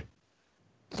deceived.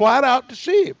 Flat out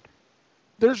deceived.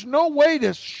 There's no way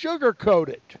to sugarcoat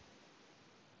it.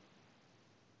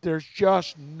 There's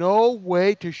just no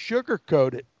way to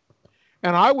sugarcoat it.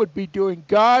 And I would be doing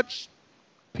God's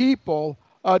people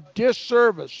a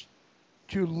disservice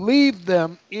to leave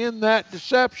them in that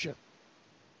deception.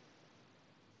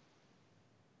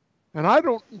 And I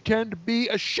don't intend to be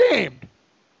ashamed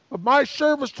of my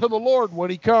service to the Lord when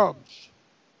he comes.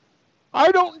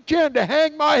 I don't intend to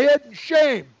hang my head in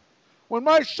shame when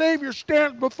my Savior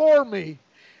stands before me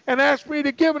and asks me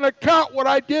to give an account what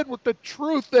I did with the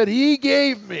truth that he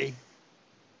gave me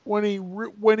when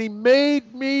he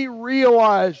made me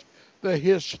realize the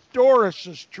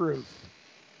historicist truth.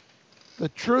 The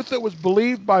truth that was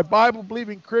believed by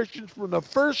Bible-believing Christians from the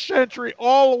first century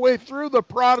all the way through the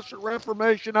Protestant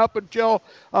Reformation up until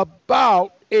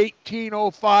about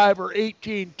 1805 or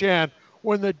 1810,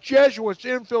 when the Jesuits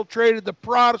infiltrated the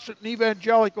Protestant and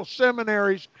evangelical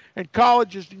seminaries and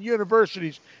colleges and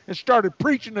universities and started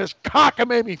preaching this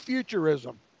cockamamie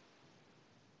futurism.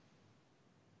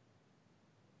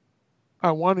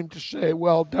 I want him to say,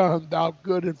 "Well done, thou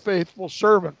good and faithful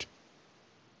servant."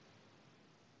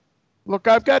 Look,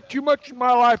 I've got too much in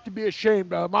my life to be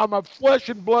ashamed of. I'm a flesh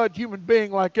and blood human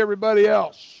being like everybody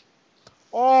else.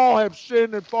 All have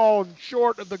sinned and fallen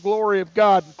short of the glory of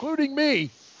God, including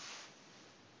me.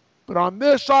 But on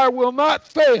this I will not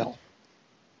fail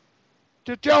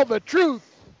to tell the truth.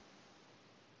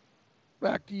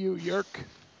 Back to you, Yerk.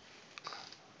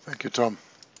 Thank you, Tom.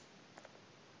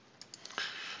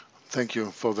 Thank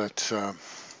you for that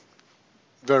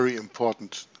very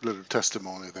important little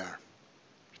testimony there.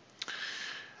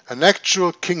 An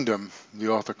actual kingdom, the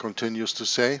author continues to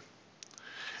say,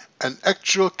 an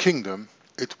actual kingdom,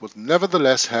 it would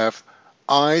nevertheless have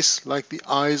eyes like the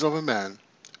eyes of a man,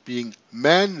 being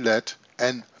man-led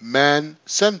and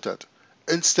man-centered,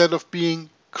 instead of being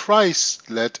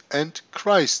Christ-led and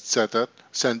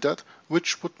Christ-centered,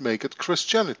 which would make it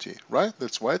Christianity, right?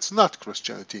 That's why it's not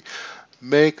Christianity.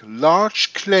 Make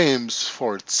large claims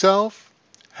for itself,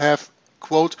 have,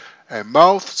 quote, a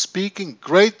mouth speaking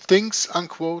great things,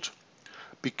 unquote,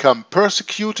 become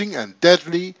persecuting and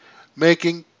deadly,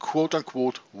 making, quote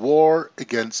unquote, war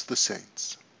against the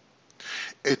saints.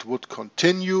 It would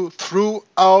continue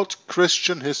throughout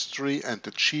Christian history and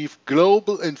achieve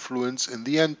global influence in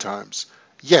the end times,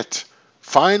 yet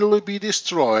finally be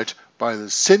destroyed by the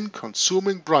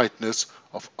sin-consuming brightness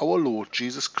of our Lord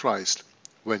Jesus Christ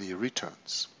when he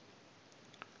returns.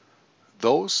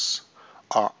 Those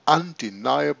are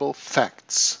undeniable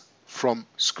facts from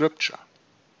Scripture.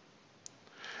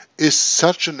 Is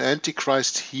such an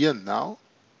Antichrist here now?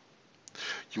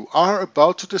 You are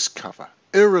about to discover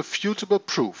irrefutable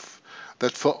proof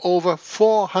that for over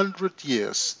 400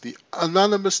 years the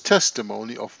anonymous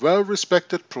testimony of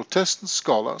well-respected Protestant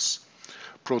scholars,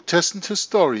 Protestant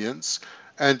historians,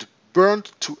 and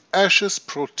burnt to ashes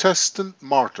Protestant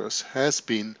martyrs has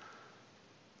been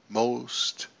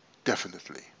most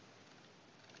definitely.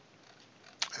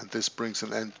 And this brings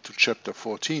an end to chapter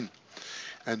 14.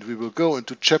 And we will go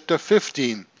into chapter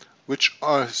 15, which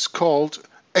is called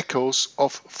Echoes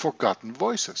of Forgotten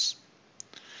Voices.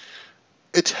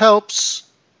 It helps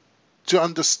to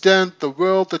understand the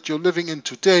world that you're living in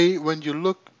today when you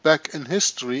look back in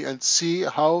history and see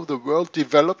how the world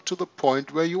developed to the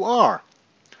point where you are.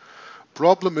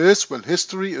 Problem is, when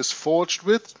history is forged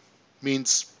with,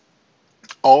 means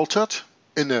altered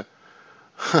in a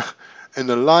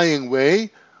lying way,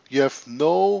 you have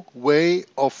no way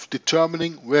of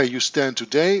determining where you stand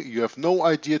today. You have no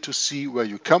idea to see where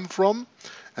you come from.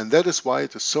 And that is why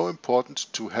it is so important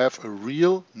to have a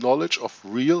real knowledge of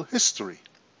real history.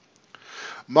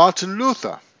 Martin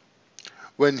Luther,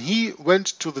 when he went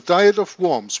to the Diet of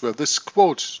Worms, where this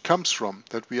quote comes from,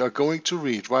 that we are going to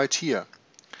read right here,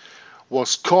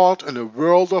 was caught in a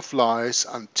world of lies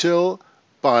until,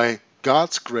 by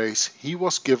God's grace, he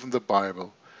was given the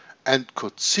Bible and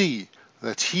could see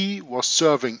that he was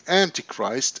serving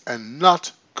Antichrist and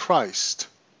not Christ.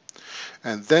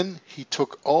 And then he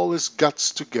took all his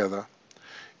guts together,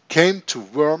 came to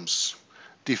Worms,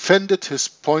 defended his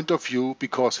point of view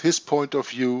because his point of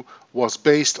view was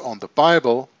based on the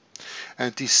Bible,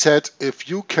 and he said, if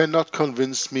you cannot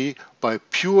convince me by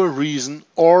pure reason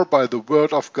or by the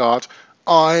word of God,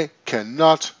 I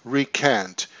cannot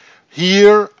recant.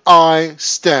 Here I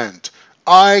stand.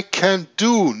 I can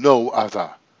do no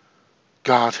other.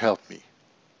 God help me.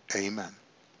 Amen.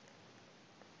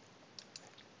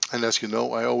 And as you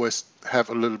know, I always have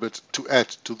a little bit to add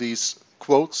to these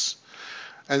quotes.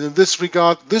 And in this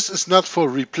regard, this is not for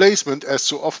replacement as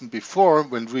so often before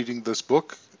when reading this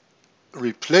book,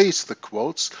 replace the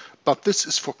quotes, but this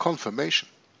is for confirmation.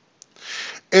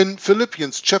 In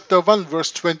Philippians chapter 1,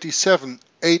 verse 27,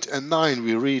 8 and 9,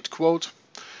 we read, quote,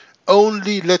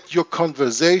 only let your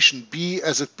conversation be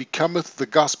as it becometh the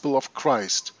gospel of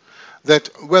Christ, that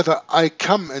whether I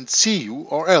come and see you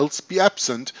or else be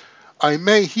absent, I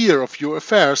may hear of your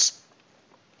affairs,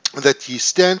 that ye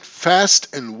stand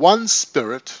fast in one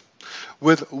spirit,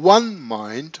 with one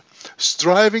mind,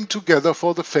 striving together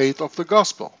for the faith of the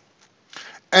gospel,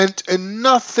 and in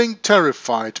nothing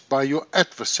terrified by your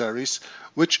adversaries,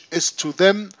 which is to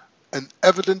them an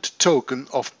evident token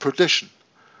of perdition,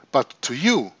 but to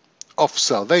you of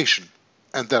salvation,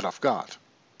 and that of God.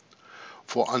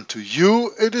 For unto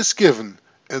you it is given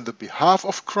in the behalf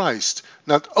of Christ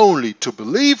not only to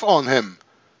believe on him,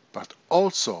 but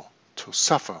also to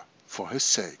suffer for his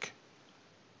sake.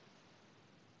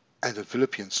 And in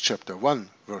Philippians chapter 1,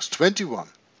 verse 21,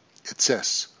 it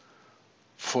says,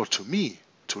 for to me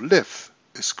to live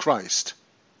is Christ,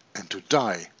 and to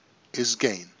die is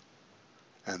gain.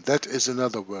 And that is, in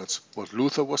other words, what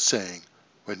Luther was saying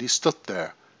when he stood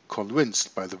there,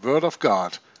 convinced by the word of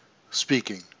God,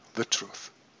 speaking the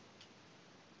truth.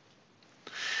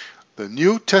 The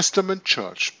New Testament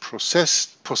Church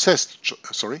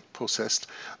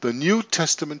the New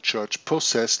Testament Church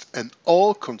possessed an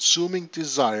all-consuming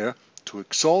desire to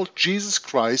exalt Jesus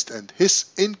Christ and his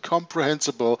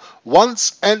incomprehensible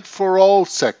once and for all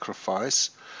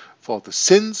sacrifice for the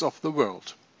sins of the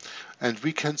world. And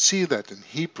we can see that in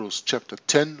Hebrews chapter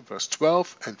 10 verse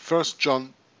 12 and 1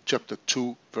 John chapter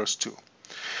 2 verse 2.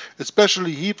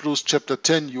 Especially Hebrews chapter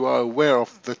 10, you are aware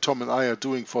of that Tom and I are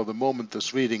doing for the moment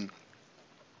this reading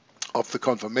of the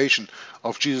confirmation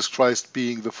of Jesus Christ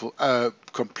being the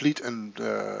complete and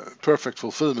perfect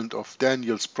fulfillment of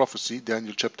Daniel's prophecy,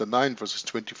 Daniel chapter 9, verses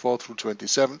 24 through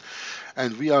 27.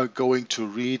 And we are going to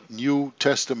read New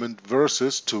Testament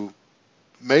verses to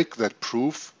make that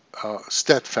proof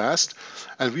steadfast.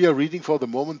 And we are reading for the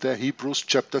moment there Hebrews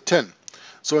chapter 10.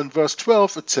 So in verse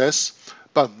 12 it says,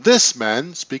 "But this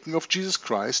man," speaking of Jesus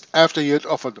Christ, "after he had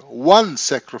offered one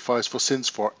sacrifice for sins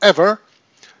forever,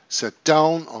 sat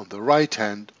down on the right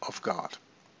hand of God."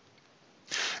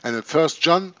 And in 1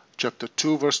 John chapter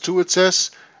 2 verse 2 it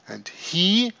says, "And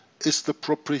he is the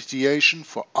propitiation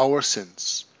for our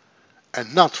sins,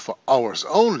 and not for ours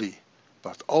only,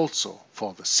 but also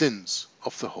for the sins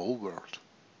of the whole world."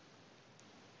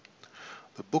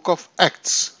 The book of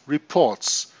Acts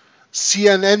reports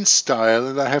CNN style,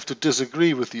 and I have to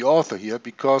disagree with the author here,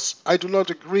 because I do not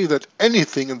agree that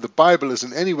anything in the Bible is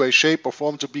in any way, shape or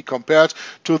form to be compared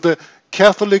to the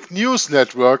Catholic News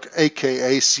Network,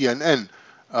 aka CNN,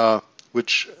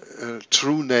 which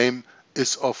true name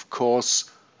is of course,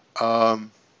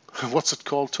 what's it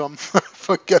called, Tom?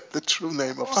 Forget the true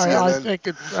name of CNN.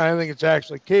 I think it's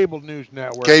actually Cable News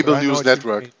Network. Cable News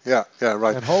Network. Yeah,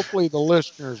 right. And hopefully the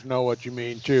listeners know what you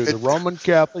mean too. The Roman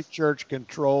Catholic Church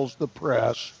controls the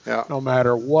press, no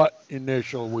matter what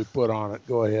initial we put on it.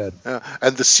 Go ahead.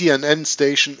 And the CNN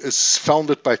station is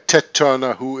founded by Ted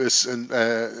Turner, who is, in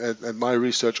my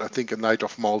research, I think a Knight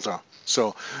of Malta.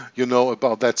 So you know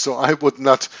about that. So I would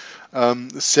not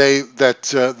say that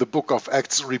the book of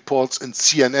Acts reports in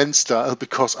CNN style,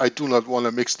 because I do not want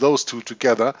to mix those two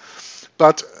together.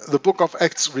 But the book of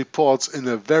Acts reports in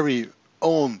a very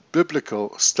own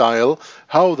biblical style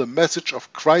how the message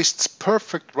of Christ's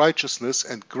perfect righteousness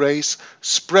and grace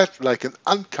spread like an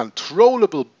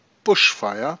uncontrollable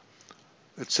bushfire.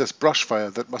 It says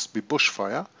brushfire, that must be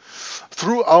bushfire,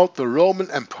 throughout the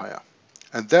Roman Empire.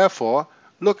 And therefore,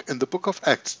 look in the book of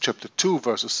Acts, chapter 2,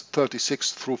 verses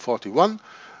 36 through 41,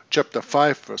 chapter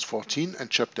 5, verse 14, and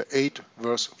chapter 8,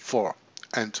 verse 4.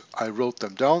 And I wrote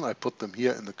them down. I put them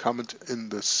here in the comment in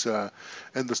this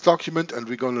document, and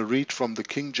we're going to read from the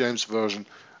King James Version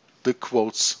the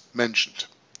quotes mentioned.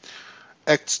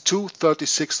 Acts 2,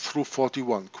 36 through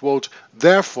 41, quote,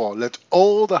 "Therefore let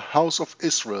all the house of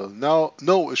Israel now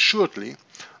know assuredly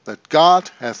that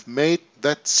God hath made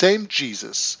that same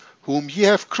Jesus, whom ye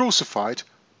have crucified,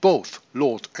 both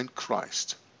Lord and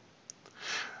Christ."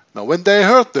 Now when they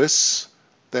heard this,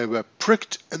 they were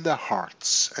pricked in their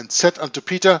hearts, and said unto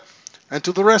Peter and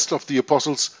to the rest of the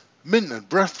apostles, "Men and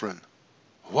brethren,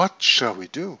 what shall we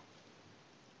do?"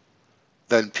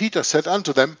 Then Peter said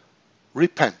unto them,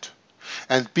 "Repent,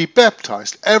 and be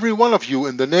baptized every one of you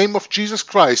in the name of Jesus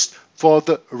Christ for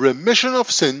the remission of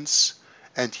sins,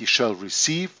 and ye shall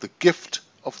receive the gift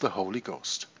of the Holy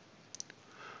Ghost.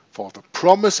 For the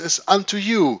promise is unto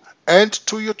you, and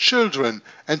to your children,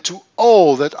 and to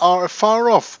all that are afar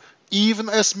off, even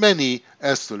as many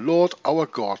as the Lord our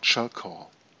God shall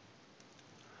call."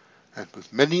 And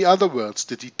with many other words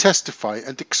did he testify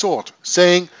and exhort,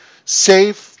 saying,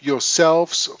 "Save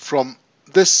yourselves from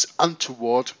this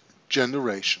untoward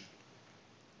generation."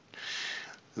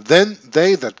 Then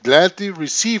they that gladly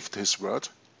received his word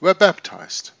were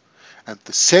baptized, and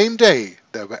the same day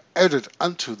there were added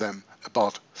unto them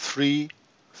about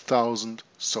 3,000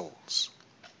 souls.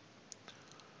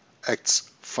 Acts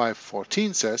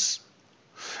 5:14 says,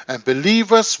 "And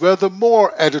believers were the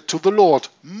more added to the Lord,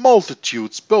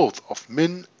 multitudes both of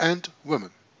men and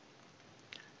women."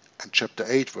 And chapter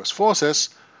 8 verse 4 says,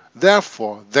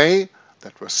 "Therefore they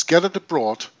that were scattered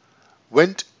abroad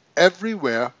went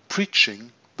everywhere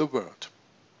preaching the word."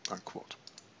 Unquote.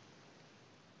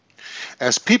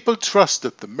 As people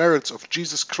trusted the merits of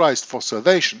Jesus Christ for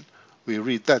salvation, we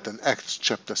read that in Acts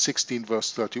chapter 16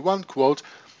 verse 31, quote,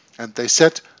 "And they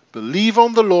said, Believe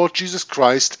on the Lord Jesus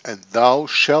Christ, and thou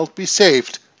shalt be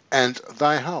saved, and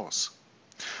thy house,"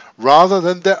 rather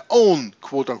than their own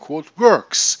quote-unquote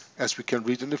works, as we can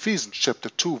read in Ephesians chapter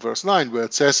 2 verse 9, where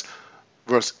it says,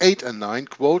 verse 8 and 9,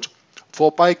 quote, "For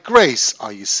by grace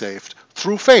are ye saved,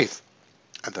 through faith,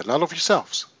 and that not of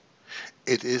yourselves.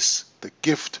 It is the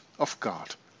gift of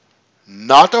God,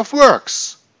 not of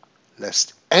works,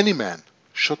 lest any man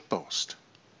should boast."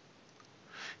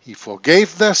 He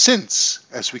forgave their sins,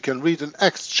 as we can read in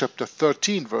Acts chapter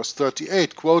 13 verse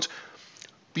 38, quote,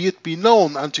 "Be it be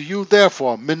known unto you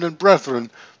therefore, men and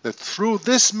brethren, that through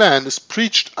this man is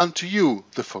preached unto you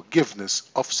the forgiveness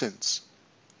of sins."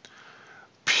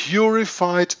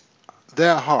 Purified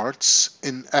their hearts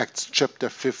in Acts chapter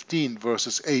 15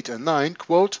 verses 8 and 9,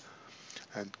 quote,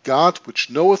 "And God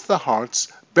which knoweth the hearts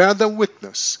bear them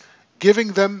witness,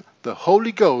 giving them the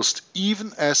Holy Ghost,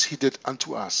 even as he did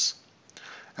unto us."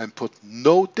 and put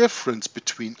no difference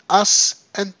between us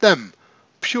and them,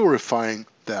 purifying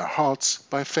their hearts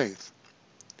by faith.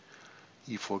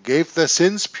 He forgave their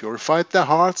sins, purified their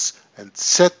hearts, and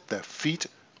set their feet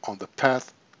on the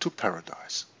path to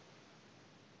paradise.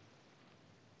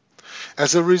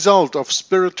 As a result of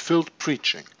spirit-filled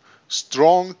preaching,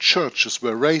 strong churches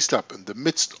were raised up in the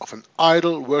midst of an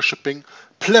idol-worshipping,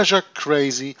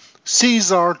 pleasure-crazy,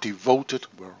 Caesar-devoted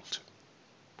world.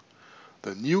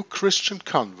 The new Christian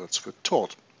converts were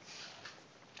taught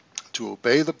to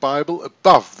obey the Bible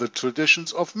above the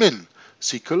traditions of men.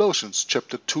 See Colossians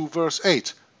chapter 2 verse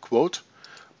 8, quote,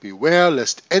 "Beware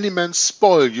lest any man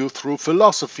spoil you through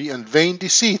philosophy and vain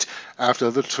deceit,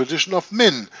 after the tradition of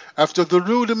men, after the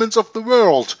rudiments of the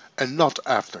world, and not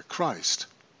after Christ."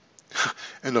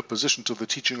 In opposition to the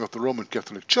teaching of the Roman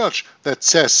Catholic Church that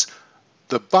says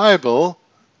the Bible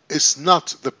is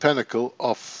not the pinnacle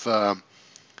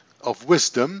of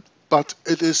wisdom, but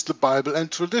it is the Bible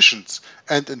and traditions.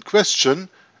 And in question,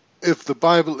 if the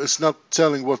Bible is not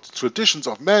telling what traditions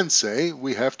of men say,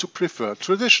 we have to prefer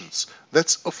traditions.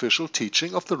 That's official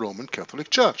teaching of the Roman Catholic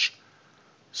Church.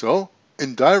 So,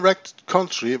 in direct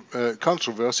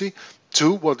controversy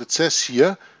to what it says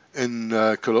here in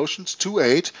Colossians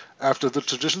 2:8, after the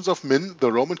traditions of men,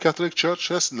 the Roman Catholic Church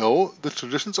says, no, the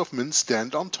traditions of men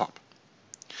stand on top.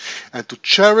 And to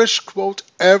cherish, quote,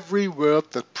 every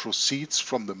word that proceeds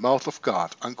from the mouth of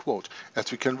God, unquote,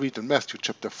 as we can read in Matthew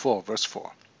chapter 4, verse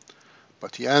 4.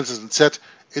 But he answered and said,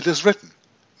 "It is written,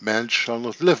 man shall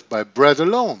not live by bread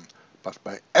alone, but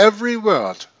by every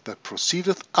word that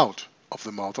proceedeth out of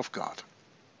the mouth of God."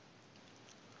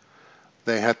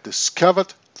 They had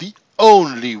discovered the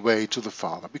only way to the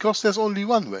Father, because there's only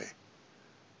one way.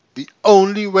 The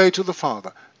only way to the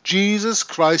Father, Jesus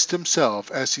Christ himself,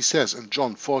 as he says in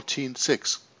John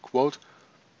 14:6, quote,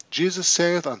 "Jesus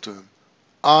saith unto him,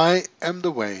 I am the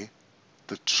way,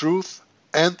 the truth,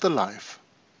 and the life.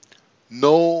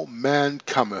 No man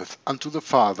cometh unto the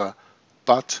Father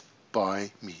but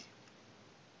by me."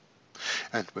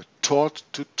 And we're taught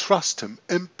to trust him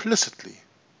implicitly.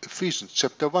 Ephesians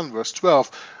chapter 1 verse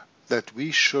 12, that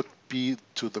we should be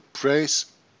to the praise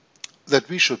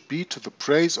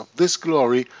of this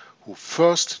glory, who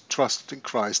first trusted in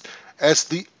Christ as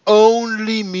the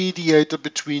only mediator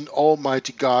between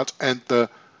Almighty God and the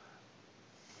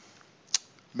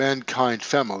mankind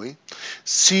family.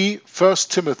 See 1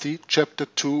 Timothy chapter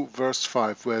 2 verse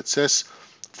 5, where it says,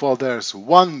 "For there is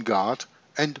one God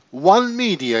and one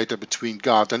mediator between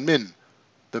God and men,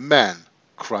 the man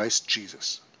Christ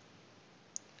Jesus."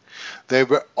 They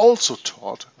were also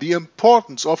taught the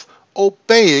importance of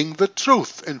obeying the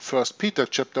truth in 1 Peter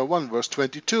chapter 1 verse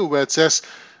 22, where it says,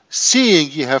 "Seeing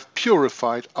ye have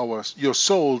purified your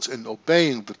souls in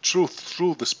obeying the truth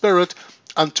through the Spirit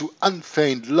unto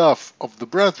unfeigned love of the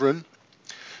brethren,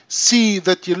 see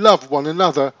that ye love one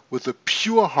another with a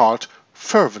pure heart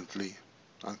fervently,"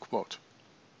 unquote.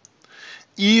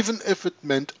 Even if it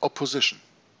meant opposition,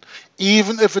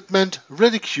 even if it meant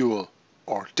ridicule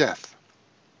or death.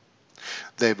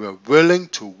 They were willing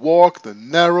to walk the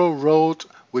narrow road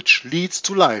which leads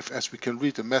to life, as we can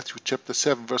read in Matthew chapter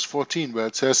 7 verse 14, where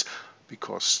it says,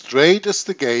 "Because strait is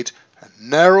the gate, and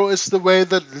narrow is the way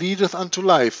that leadeth unto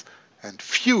life, and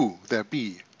few there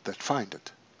be that find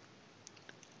it."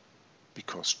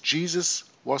 Because Jesus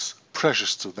was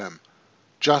precious to them,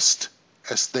 just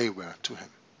as they were to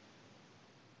him.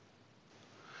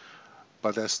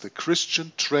 But as the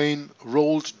Christian train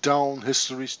rolled down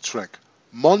history's track,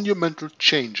 monumental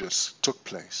changes took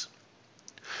place.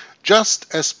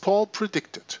 Just as Paul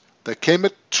predicted, there came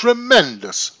a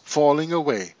tremendous falling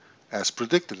away, as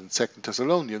predicted in 2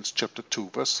 Thessalonians chapter 2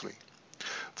 verse 3,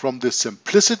 from the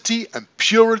simplicity and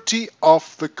purity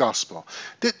of the gospel.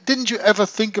 Didn't you ever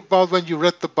think about, when you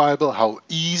read the Bible, how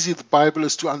easy the Bible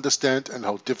is to understand and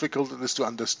how difficult it is to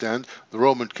understand the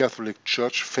Roman Catholic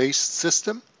Church faith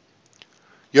system?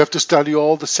 You have to study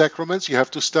all the sacraments, you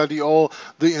have to study all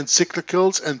the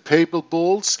encyclicals and papal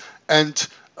bulls and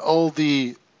all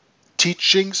the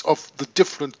teachings of the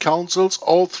different councils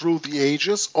all through the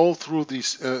ages, all through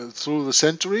the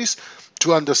centuries,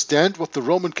 to understand what the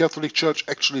Roman Catholic Church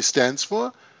actually stands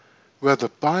for, where the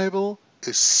Bible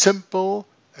is simple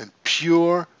and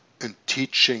pure in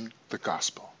teaching the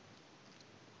gospel.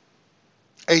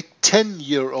 A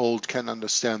 10-year-old can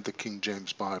understand the King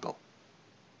James Bible.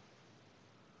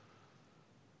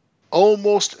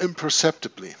 Almost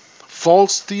imperceptibly,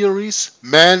 false theories,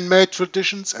 man-made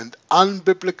traditions, and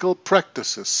unbiblical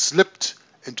practices slipped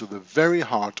into the very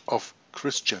heart of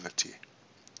Christianity.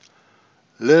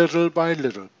 Little by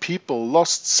little, people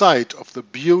lost sight of the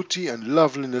beauty and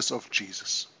loveliness of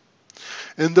Jesus.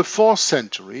 In the 4th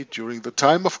century, during the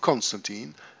time of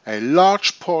Constantine, a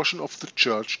large portion of the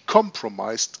church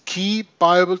compromised key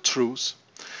Bible truths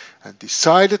and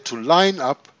decided to line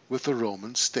up with the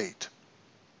Roman state.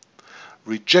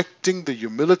 Rejecting the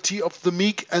humility of the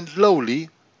meek and lowly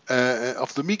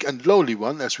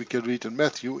one, as we can read in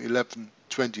Matthew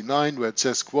 11:29, where it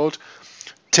says, quote,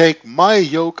 "Take my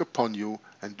yoke upon you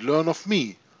and learn of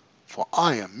me, for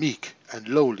I am meek and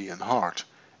lowly in heart,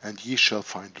 and ye shall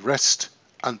find rest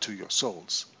unto your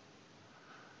souls."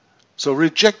 So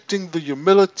rejecting the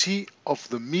humility of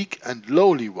the meek and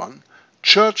lowly one,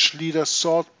 church leaders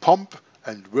sought pomp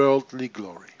and worldly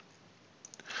glory.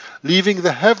 Leaving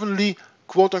the heavenly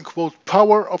quote-unquote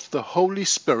power of the Holy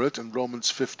Spirit in Romans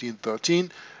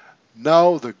 15:13,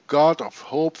 now the God of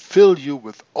hope fill you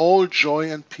with all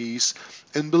joy and peace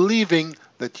in believing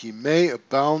that ye may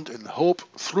abound in hope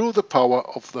through the power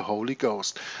of the Holy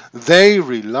Ghost. They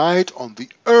relied on the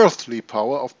earthly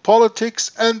power of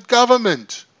politics and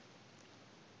government.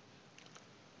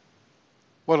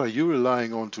 What are you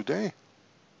relying on today?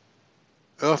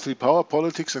 Earthly power,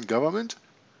 politics and government?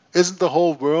 Isn't the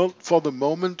whole world for the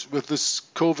moment with this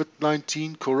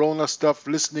COVID-19 corona stuff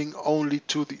listening only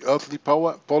to the earthly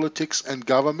power, politics and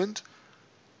government?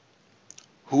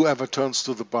 Whoever turns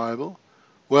to the Bible,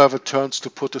 whoever turns to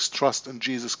put his trust in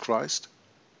Jesus Christ,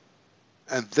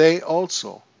 and they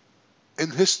also,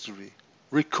 in history,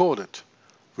 recorded,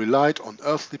 relied on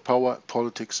earthly power,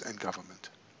 politics and government.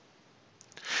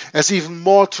 As even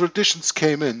more traditions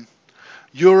came in,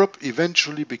 Europe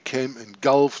eventually became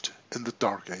engulfed in the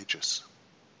Dark Ages.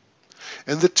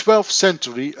 In the 12th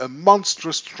century, a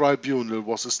monstrous tribunal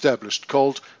was established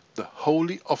called the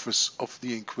Holy Office of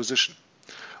the Inquisition,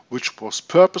 which was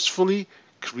purposefully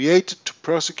created to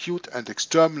persecute and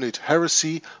exterminate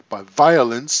heresy by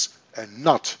violence and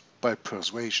not by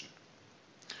persuasion.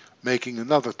 Making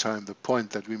another time the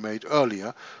point that we made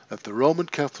earlier, that the Roman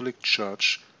Catholic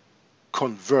Church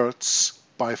converts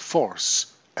by force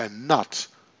and not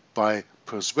by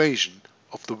persuasion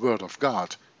of the Word of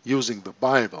God, using the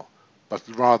Bible, but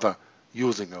rather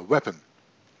using a weapon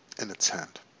in its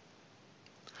hand.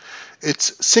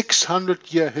 Its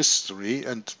 600-year history,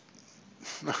 and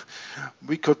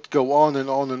we could go on and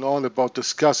on and on about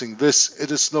discussing this.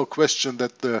 It is no question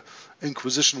that the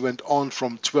Inquisition went on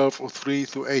from 1203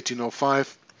 to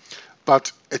 1805,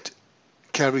 but it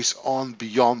carries on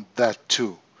beyond that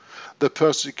too. The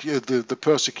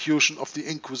persecution of the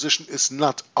Inquisition is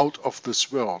not out of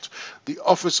this world. The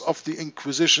office of the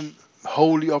Inquisition,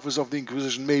 Holy Office of the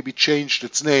Inquisition, maybe changed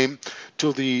its name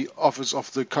to the Office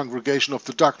of the Congregation of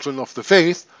the Doctrine of the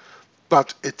Faith,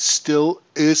 but it still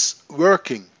is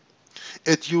working.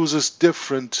 It uses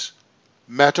different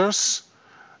matters,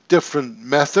 different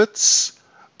methods,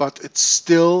 but it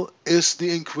still is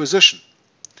the Inquisition.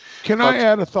 Can I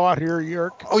add a thought here,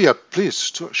 Jörg? Oh yeah,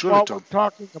 please, surely, Tom.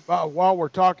 While we're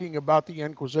talking about the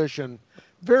Inquisition,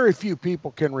 very few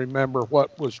people can remember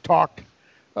what was taught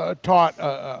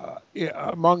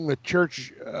among the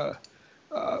church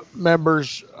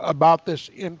members about this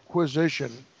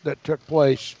Inquisition that took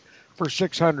place for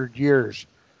 600 years.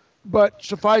 But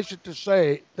suffice it to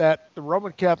say that the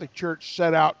Roman Catholic Church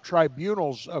set out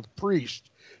tribunals of priests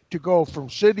to go from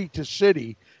city to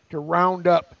city to round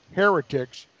up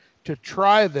heretics, to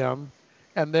try them,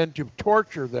 and then to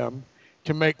torture them,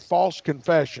 to make false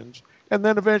confessions, and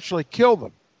then eventually kill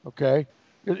them. Okay?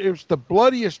 It was the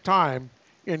bloodiest time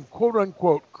in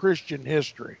quote-unquote Christian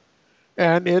history.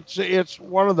 And it's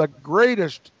one of the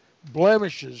greatest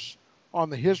blemishes on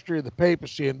the history of the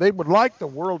papacy, and they would like the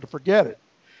world to forget it.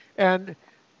 And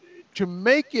to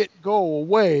make it go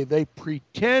away, they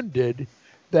pretended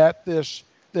that this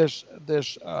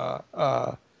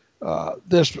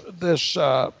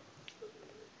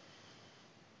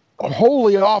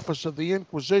holy office of the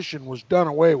Inquisition was done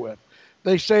away with.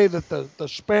 They say that the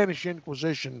Spanish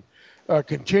Inquisition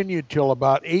continued till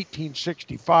about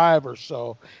 1865 or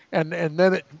so, and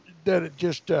then it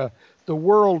just the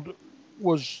world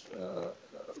was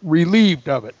relieved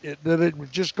of it, that it was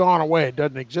just gone away. It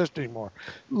doesn't exist anymore.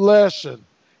 Listen,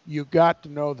 you got to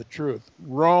know the truth.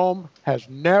 Rome has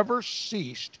never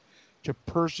ceased to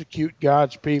persecute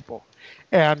God's people,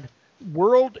 and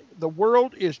the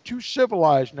world is too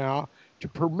civilized now to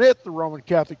permit the Roman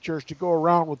Catholic Church to go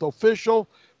around with official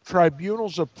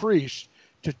tribunals of priests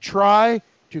to try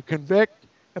to convict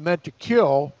and then to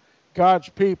kill God's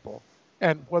people.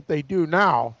 And what they do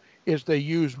now is they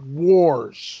use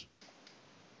wars,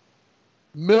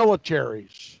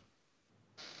 militaries,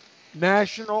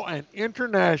 national and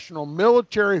international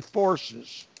military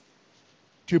forces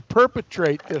to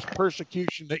perpetrate this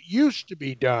persecution that used to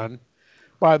be done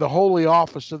by the holy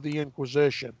office of the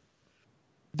Inquisition.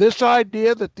 This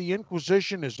idea that the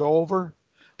Inquisition is over,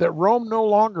 that Rome no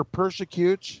longer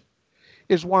persecutes,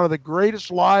 is one of the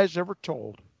greatest lies ever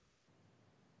told.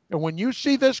 And when you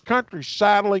see this country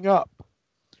saddling up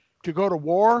to go to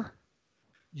war,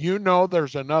 you know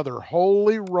there's another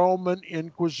Holy Roman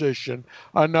Inquisition,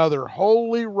 another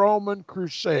Holy Roman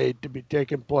crusade to be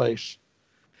taking place.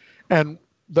 And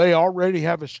they already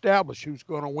have established who's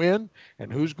going to win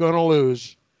and who's going to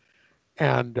lose,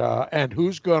 and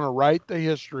who's going to write the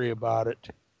history about it.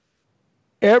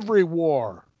 Every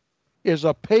war is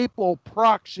a papal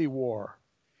proxy war.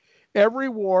 Every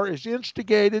war is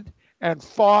instigated and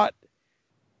fought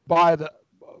by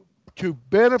to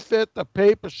benefit the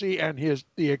papacy and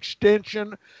the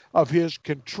extension of his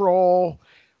control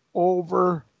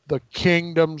over the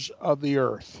kingdoms of the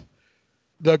earth.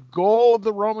 The goal of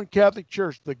the Roman Catholic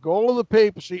Church, the goal of the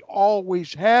papacy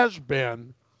always has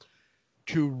been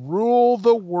to rule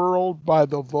the world by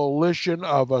the volition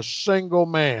of a single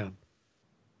man,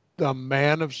 the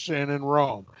man of sin in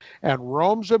Rome. And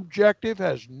Rome's objective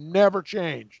has never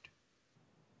changed.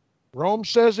 Rome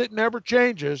says it never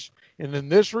changes, and in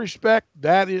this respect,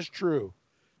 that is true.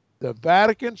 The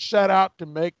Vatican set out to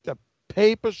make the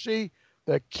papacy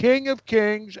the King of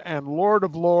Kings and Lord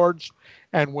of Lords,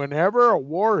 and whenever a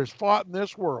war is fought in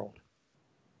this world,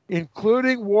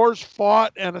 including wars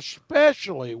fought and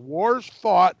especially wars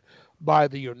fought by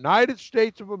the United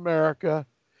States of America,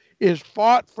 is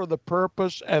fought for the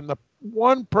purpose and the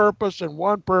one purpose and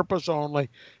one purpose only,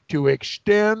 to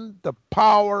extend the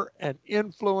power and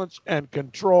influence and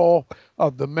control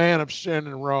of the man of sin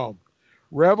in Rome.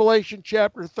 Revelation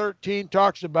chapter 13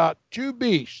 talks about two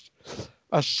beasts,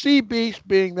 a sea beast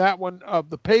being that one of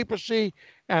the papacy,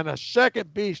 and a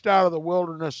second beast out of the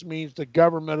wilderness means the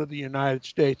government of the United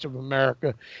States of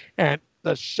America. And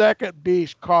the second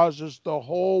beast causes the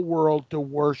whole world to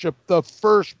worship the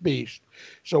first beast.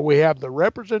 So we have the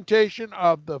representation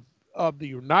of the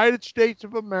United States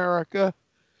of America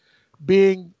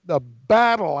being the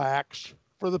battle axe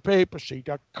for the papacy,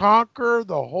 to conquer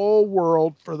the whole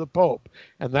world for the Pope.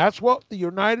 And that's what the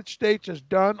United States has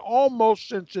done almost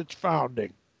since its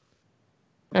founding,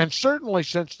 and certainly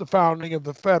since the founding of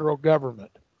the federal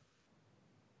government.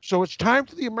 So it's time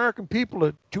for the American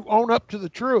people to own up to the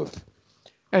truth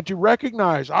and to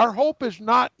recognize our hope is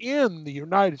not in the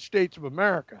United States of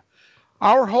America.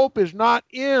 Our hope is not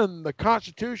in the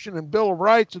Constitution and Bill of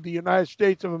Rights of the United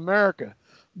States of America.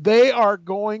 They are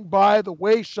going by the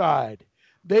wayside.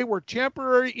 They were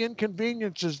temporary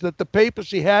inconveniences that the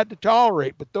papacy had to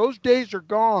tolerate, but those days are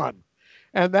gone.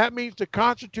 And that means the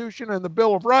Constitution and the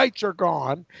Bill of Rights are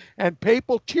gone, and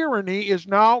papal tyranny is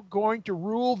now going to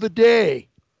rule the day.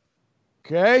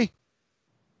 Okay?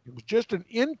 It was just an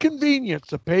inconvenience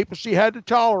the papacy had to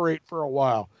tolerate for a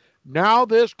while. Now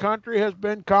this country has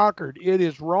been conquered. It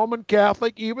is Roman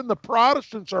Catholic. Even the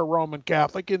Protestants are Roman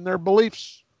Catholic in their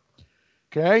beliefs.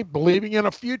 Okay? Believing in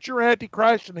a future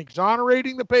Antichrist and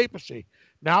exonerating the papacy.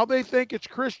 Now they think it's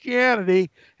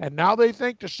Christianity, and now they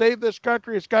think to save this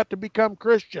country it's got to become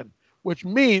Christian, which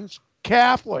means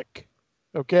Catholic.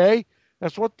 Okay?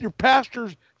 That's what your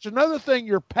pastors, it's another thing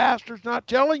your pastor's not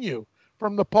telling you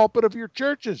from the pulpit of your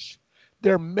churches.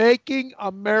 They're making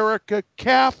America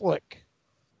Catholic.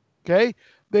 Okay?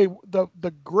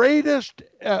 The greatest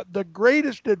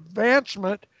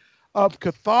advancement of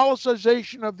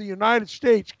Catholicization of the United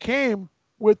States came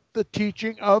with the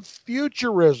teaching of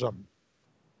futurism.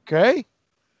 Okay?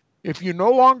 If you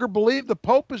no longer believe the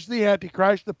Pope is the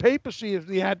Antichrist, the papacy is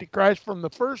the Antichrist from the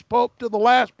first Pope to the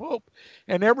last Pope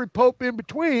and every Pope in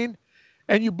between,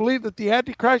 and you believe that the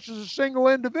Antichrist is a single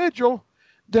individual,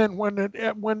 then when the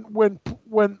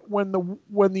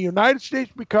United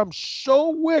States becomes so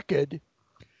wicked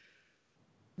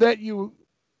that you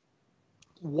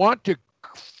want to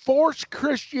force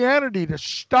Christianity to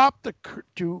stop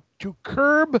to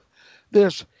curb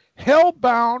this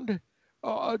hell-bound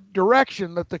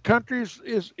direction that the country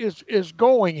is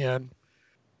going in,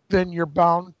 then you're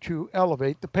bound to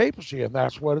elevate the papacy, and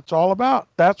that's what it's all about.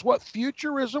 That's what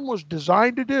futurism was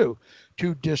designed to do,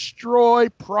 to destroy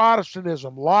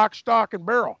Protestantism, lock, stock, and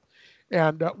barrel.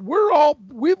 And we're all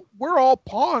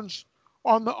pawns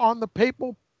on the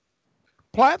papal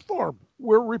platform.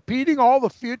 We're repeating all the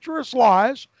futurist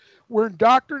lies. We're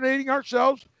indoctrinating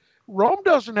ourselves. Rome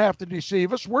doesn't have to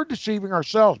deceive us. We're deceiving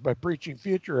ourselves by preaching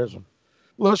futurism.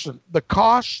 Listen, the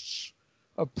costs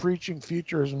of preaching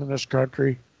futurism in this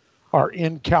country are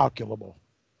incalculable.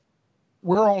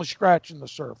 We're only scratching the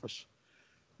surface.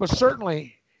 But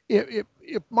certainly,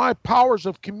 if my powers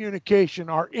of communication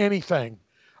are anything,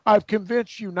 I've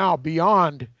convinced you now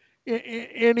beyond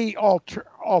any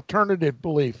alternative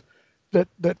belief that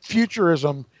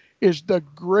futurism is the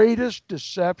greatest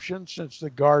deception since the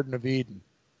Garden of Eden.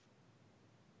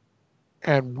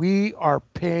 And we are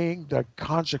paying the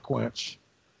consequence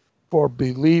for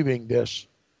believing this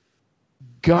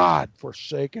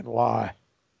God-forsaken lie.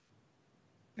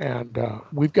 And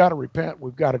we've got to repent.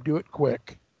 We've got to do it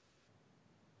quick.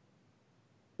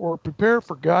 Or prepare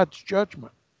for God's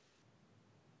judgment.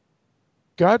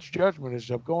 God's judgment is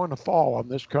going to fall on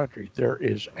this country. There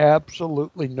is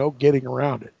absolutely no getting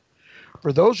around it.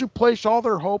 For those who place all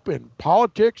their hope in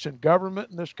politics and government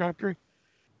in this country,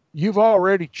 you've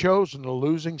already chosen the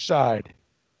losing side.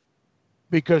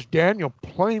 Because Daniel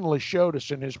plainly showed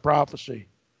us in his prophecy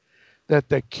that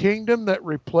the kingdom that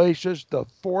replaces the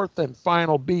fourth and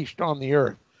final beast on the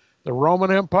earth, the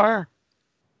Roman Empire,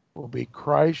 will be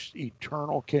Christ's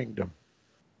eternal kingdom.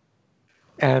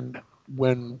 And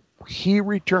when he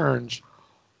returns,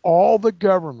 all the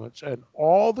governments and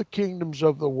all the kingdoms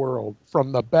of the world,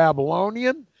 from the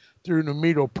Babylonian through the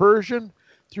Medo-Persian,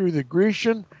 through the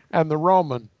Grecian and the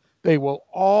Roman, they will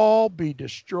all be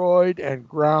destroyed and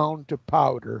ground to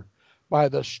powder by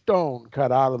the stone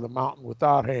cut out of the mountain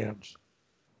without hands.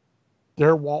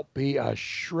 There won't be a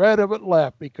shred of it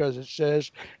left, because it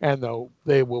says, and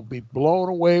they will be blown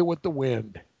away with the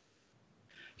wind.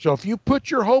 So if you put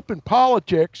your hope in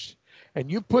politics, and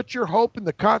you put your hope in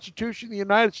the Constitution of the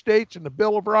United States and the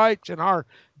Bill of Rights and our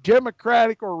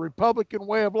democratic or Republican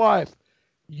way of life,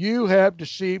 you have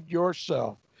deceived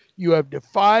yourself. You have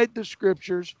defied the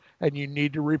scriptures, and you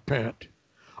need to repent.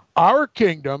 Our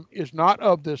kingdom is not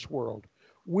of this world.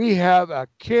 We have a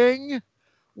king,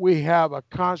 we have a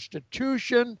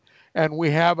constitution, and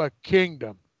we have a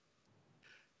kingdom.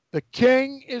 The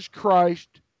king is Christ,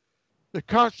 the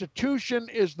constitution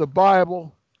is the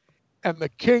Bible, and the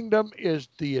kingdom is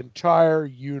the entire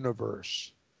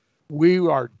universe. We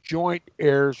are joint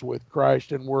heirs with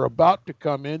Christ, and we're about to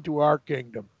come into our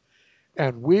kingdom.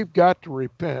 And we've got to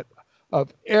repent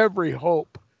of every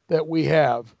hope that we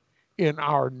have in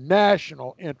our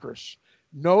national interests.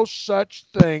 No such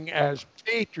thing as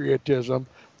patriotism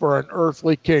for an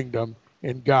earthly kingdom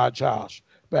in God's house.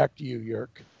 Back to you, Jörg.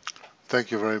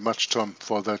 Thank you very much, Tom,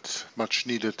 for that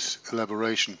much-needed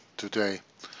elaboration today.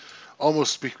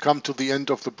 Almost we've come to the end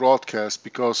of the broadcast,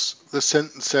 because the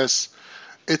sentence says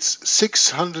it's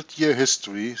 600-year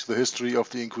history, the history of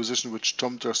the Inquisition, which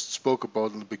Tom just spoke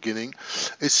about in the beginning,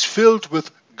 is filled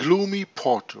with gloomy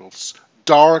portals,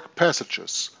 dark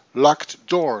passages, locked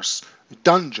doors,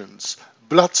 dungeons,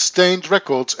 blood-stained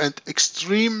records, and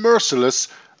extreme merciless,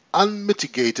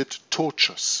 unmitigated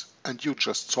tortures. And you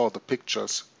just saw the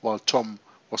pictures while Tom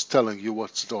was telling you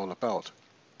what's it all about.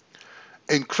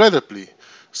 Incredibly,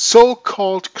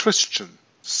 so-called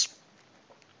Christians,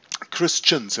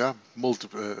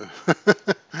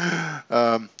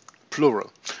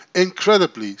 plural.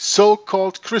 Incredibly,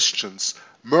 so-called Christians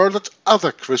murdered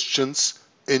other Christians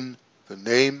in the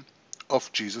name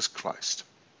of Jesus Christ.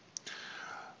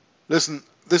 Listen,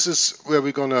 this is where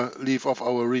we're going to leave off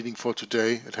our reading for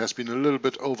today. It has been a little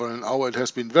bit over an hour. It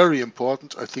has been very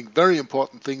important. I think very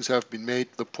important things have been made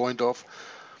the point of.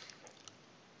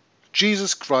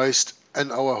 Jesus Christ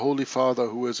and our Holy Father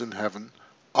who is in heaven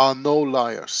are no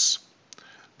liars.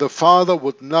 The Father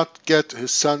would not get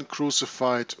his Son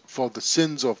crucified for the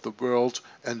sins of the world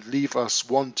and leave us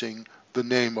wanting the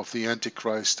name of the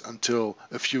Antichrist until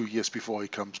a few years before he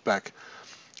comes back.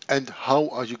 And how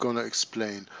are you going to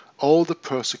explain all the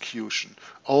persecution,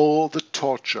 all the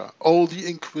torture, all the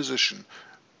Inquisition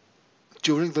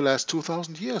during the last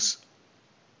 2,000 years?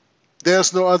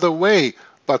 There's no other way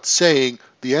but saying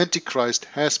the Antichrist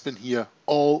has been here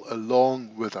all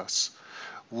along with us.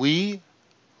 We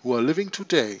who are living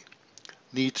today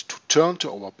need to turn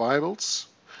to our Bibles,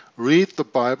 read the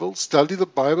Bible, study the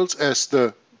Bibles as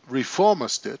the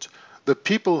Reformers did, the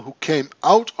people who came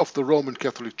out of the Roman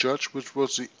Catholic Church, which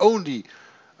was the only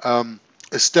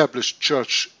established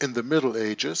church in the Middle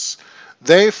Ages.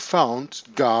 They found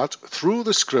God through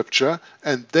the Scripture,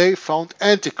 and they found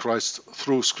Antichrist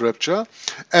through Scripture,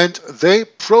 and they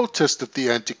protested the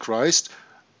Antichrist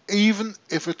even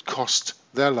if it cost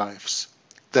their lives.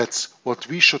 That's what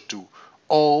we should do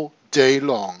all day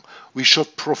long. We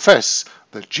should profess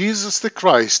that Jesus the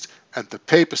Christ and the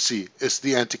papacy is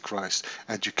the Antichrist,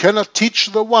 and you cannot teach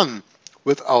the one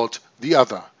without the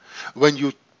other. When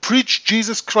you preach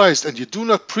Jesus Christ and you do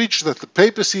not preach that the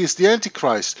papacy is the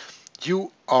Antichrist,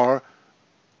 you are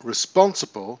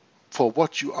responsible for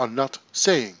what you are not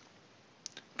saying.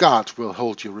 God will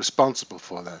hold you responsible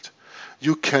for that.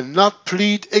 You cannot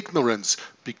plead ignorance,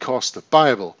 because the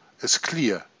Bible is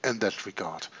clear in that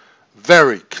regard.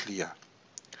 Very clear.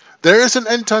 There is an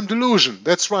end-time delusion.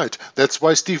 That's right. That's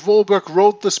why Steve Wohlberg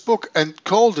wrote this book and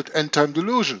called it End-Time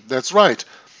Delusion. That's right.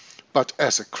 But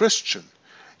as a Christian,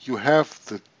 you have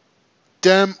the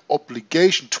damn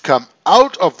obligation to come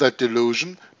out of that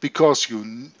delusion, because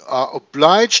you are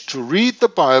obliged to read the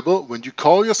Bible when you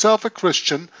call yourself a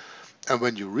Christian. And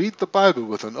when you read the Bible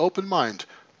with an open mind,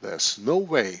 there's no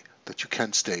way that you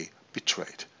can stay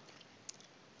betrayed.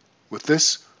 With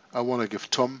this, I want to give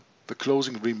Tom the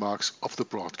closing remarks of the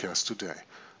broadcast today.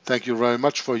 Thank you very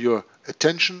much for your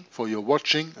attention, for your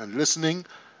watching and listening,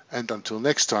 and until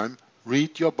next time,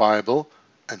 read your Bible.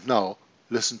 And now,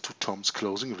 listen to Tom's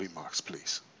closing remarks,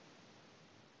 please.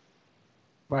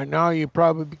 By now, you're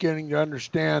probably beginning to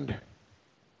understand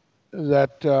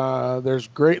that there's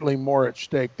greatly more at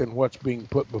stake than what's being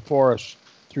put before us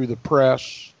through the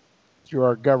press, through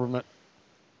our government,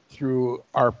 through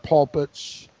our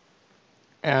pulpits,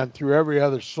 and through every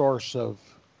other source of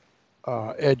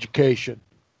education.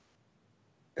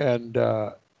 And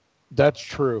that's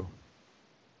true.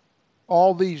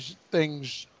 All these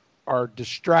things are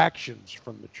distractions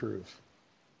from the truth.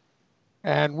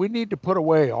 And we need to put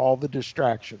away all the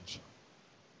distractions,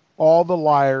 all the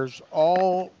liars,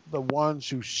 all the ones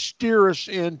who steer us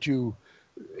into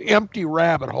empty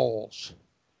rabbit holes,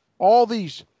 all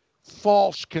these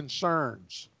false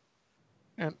concerns,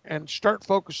 and start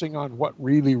focusing on what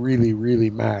really, really, really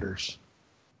matters.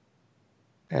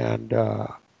 And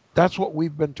that's what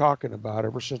we've been talking about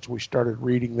ever since we started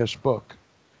reading this book,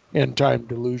 Endtime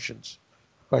Delusions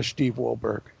by Steve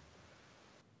Wohlberg.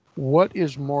 What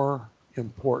is more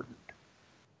important?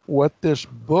 What this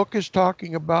book is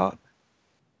talking about,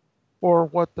 or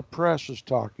what the press is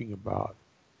talking about?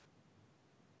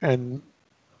 And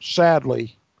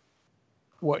sadly,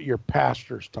 what your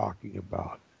pastor's talking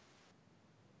about?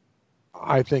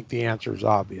 I think the answer is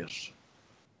obvious.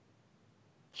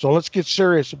 So let's get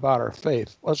serious about our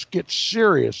faith. Let's get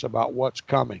serious about what's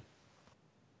coming.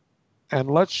 And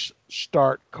let's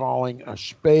start calling a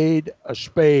spade a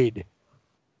spade.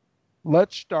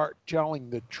 Let's start telling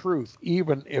the truth,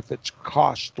 even if it's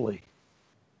costly,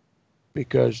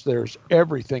 because there's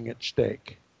everything at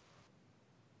stake.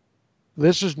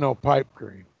 This is no pipe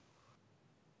dream.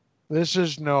 This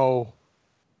is no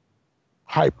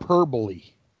hyperbole.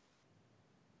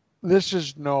 This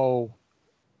is no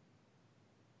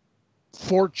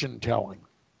fortune telling.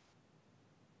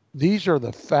 These are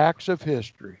the facts of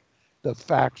history, the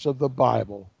facts of the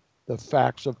Bible, the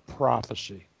facts of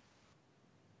prophecy.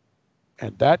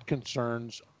 And that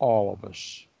concerns all of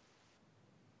us.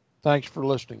 Thanks for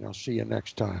listening. I'll see you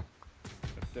next time.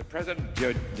 President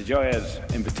DeGioia's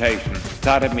invitation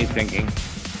started me thinking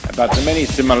about the many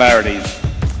similarities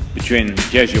between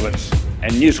Jesuits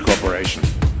and News Corporation.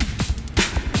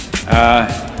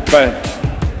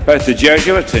 Both the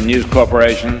Jesuits and News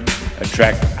Corporation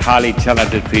attract highly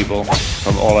talented people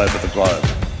from all over the globe.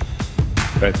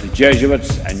 Both the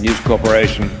Jesuits and News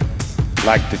Corporation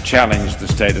like to challenge the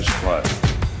status quo.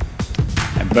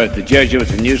 And both the Jesuits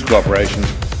and News Corporation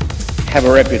have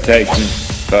a reputation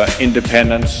for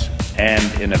independence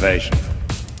and innovation.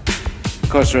 Of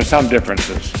course, there are some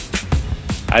differences.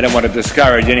 I don't want to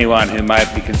discourage anyone who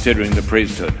might be considering the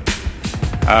priesthood.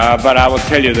 But I will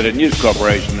tell you that at News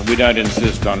Corporation, we don't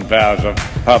insist on vows of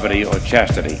poverty or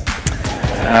chastity.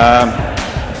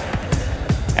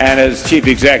 And as chief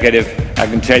executive, I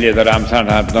can tell you that I'm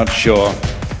sometimes not sure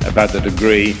about the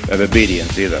degree of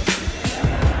obedience either.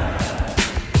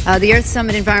 The Earth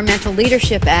Summit Environmental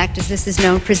Leadership Act, as this is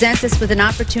known, presents us with an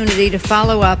opportunity to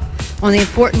follow up on the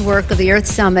important work of the Earth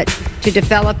Summit to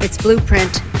develop its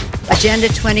blueprint, Agenda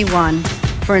 21,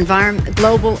 for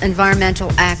global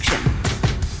environmental action.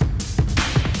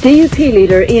 DUP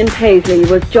leader Ian Paisley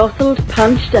was jostled,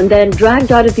 punched and then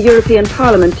dragged out of the European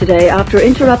Parliament today after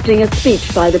interrupting a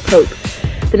speech by the Pope.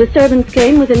 The disturbance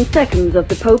came within seconds of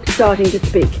the Pope starting to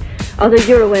speak. Other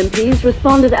Euro MPs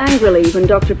responded angrily when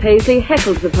Dr. Paisley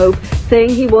heckled the Pope, saying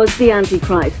he was the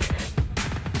Antichrist.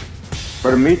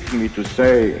 Permit me to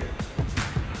say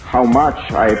how much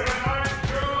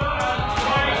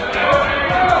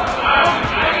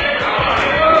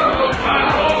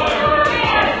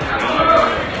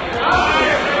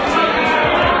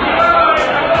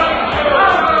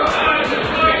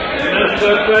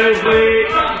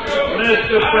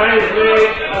Mr. Paisley,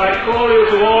 I call you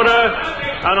to order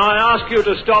and I ask you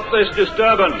to stop this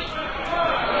disturbance.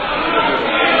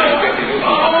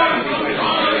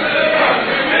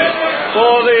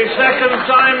 For the second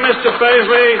time, Mr.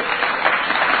 Paisley,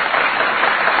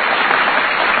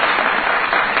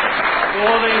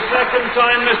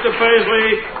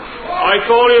 I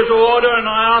call you to order and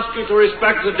I ask you to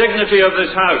respect the dignity of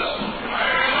this House.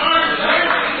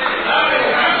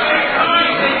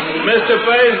 Mr.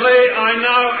 Paisley, I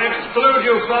now exclude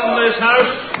you from this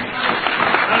House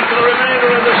and for the remainder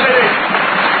of the sitting.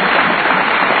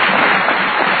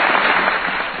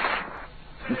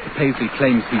 Mr. Paisley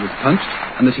claims he was punched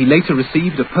and that he later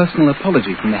received a personal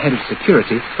apology from the head of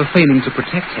security for failing to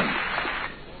protect him.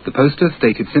 The poster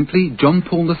stated simply, John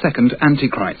Paul II,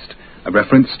 Antichrist, a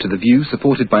reference to the view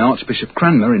supported by Archbishop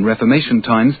Cranmer in Reformation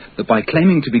times that by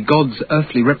claiming to be God's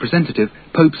earthly representative,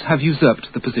 popes have usurped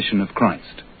the position of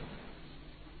Christ.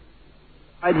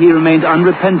 He remained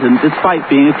unrepentant despite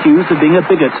being accused of being a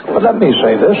bigot. But let me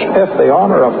say this, if the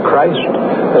honour of Christ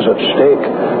is at stake,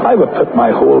 I would put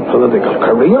my whole political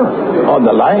career on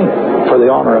the line for the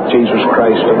honour of Jesus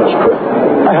Christ and His truth.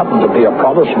 I happen to be a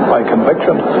Protestant by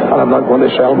conviction, and I'm not going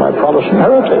to sell my Protestant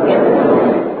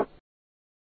heritage.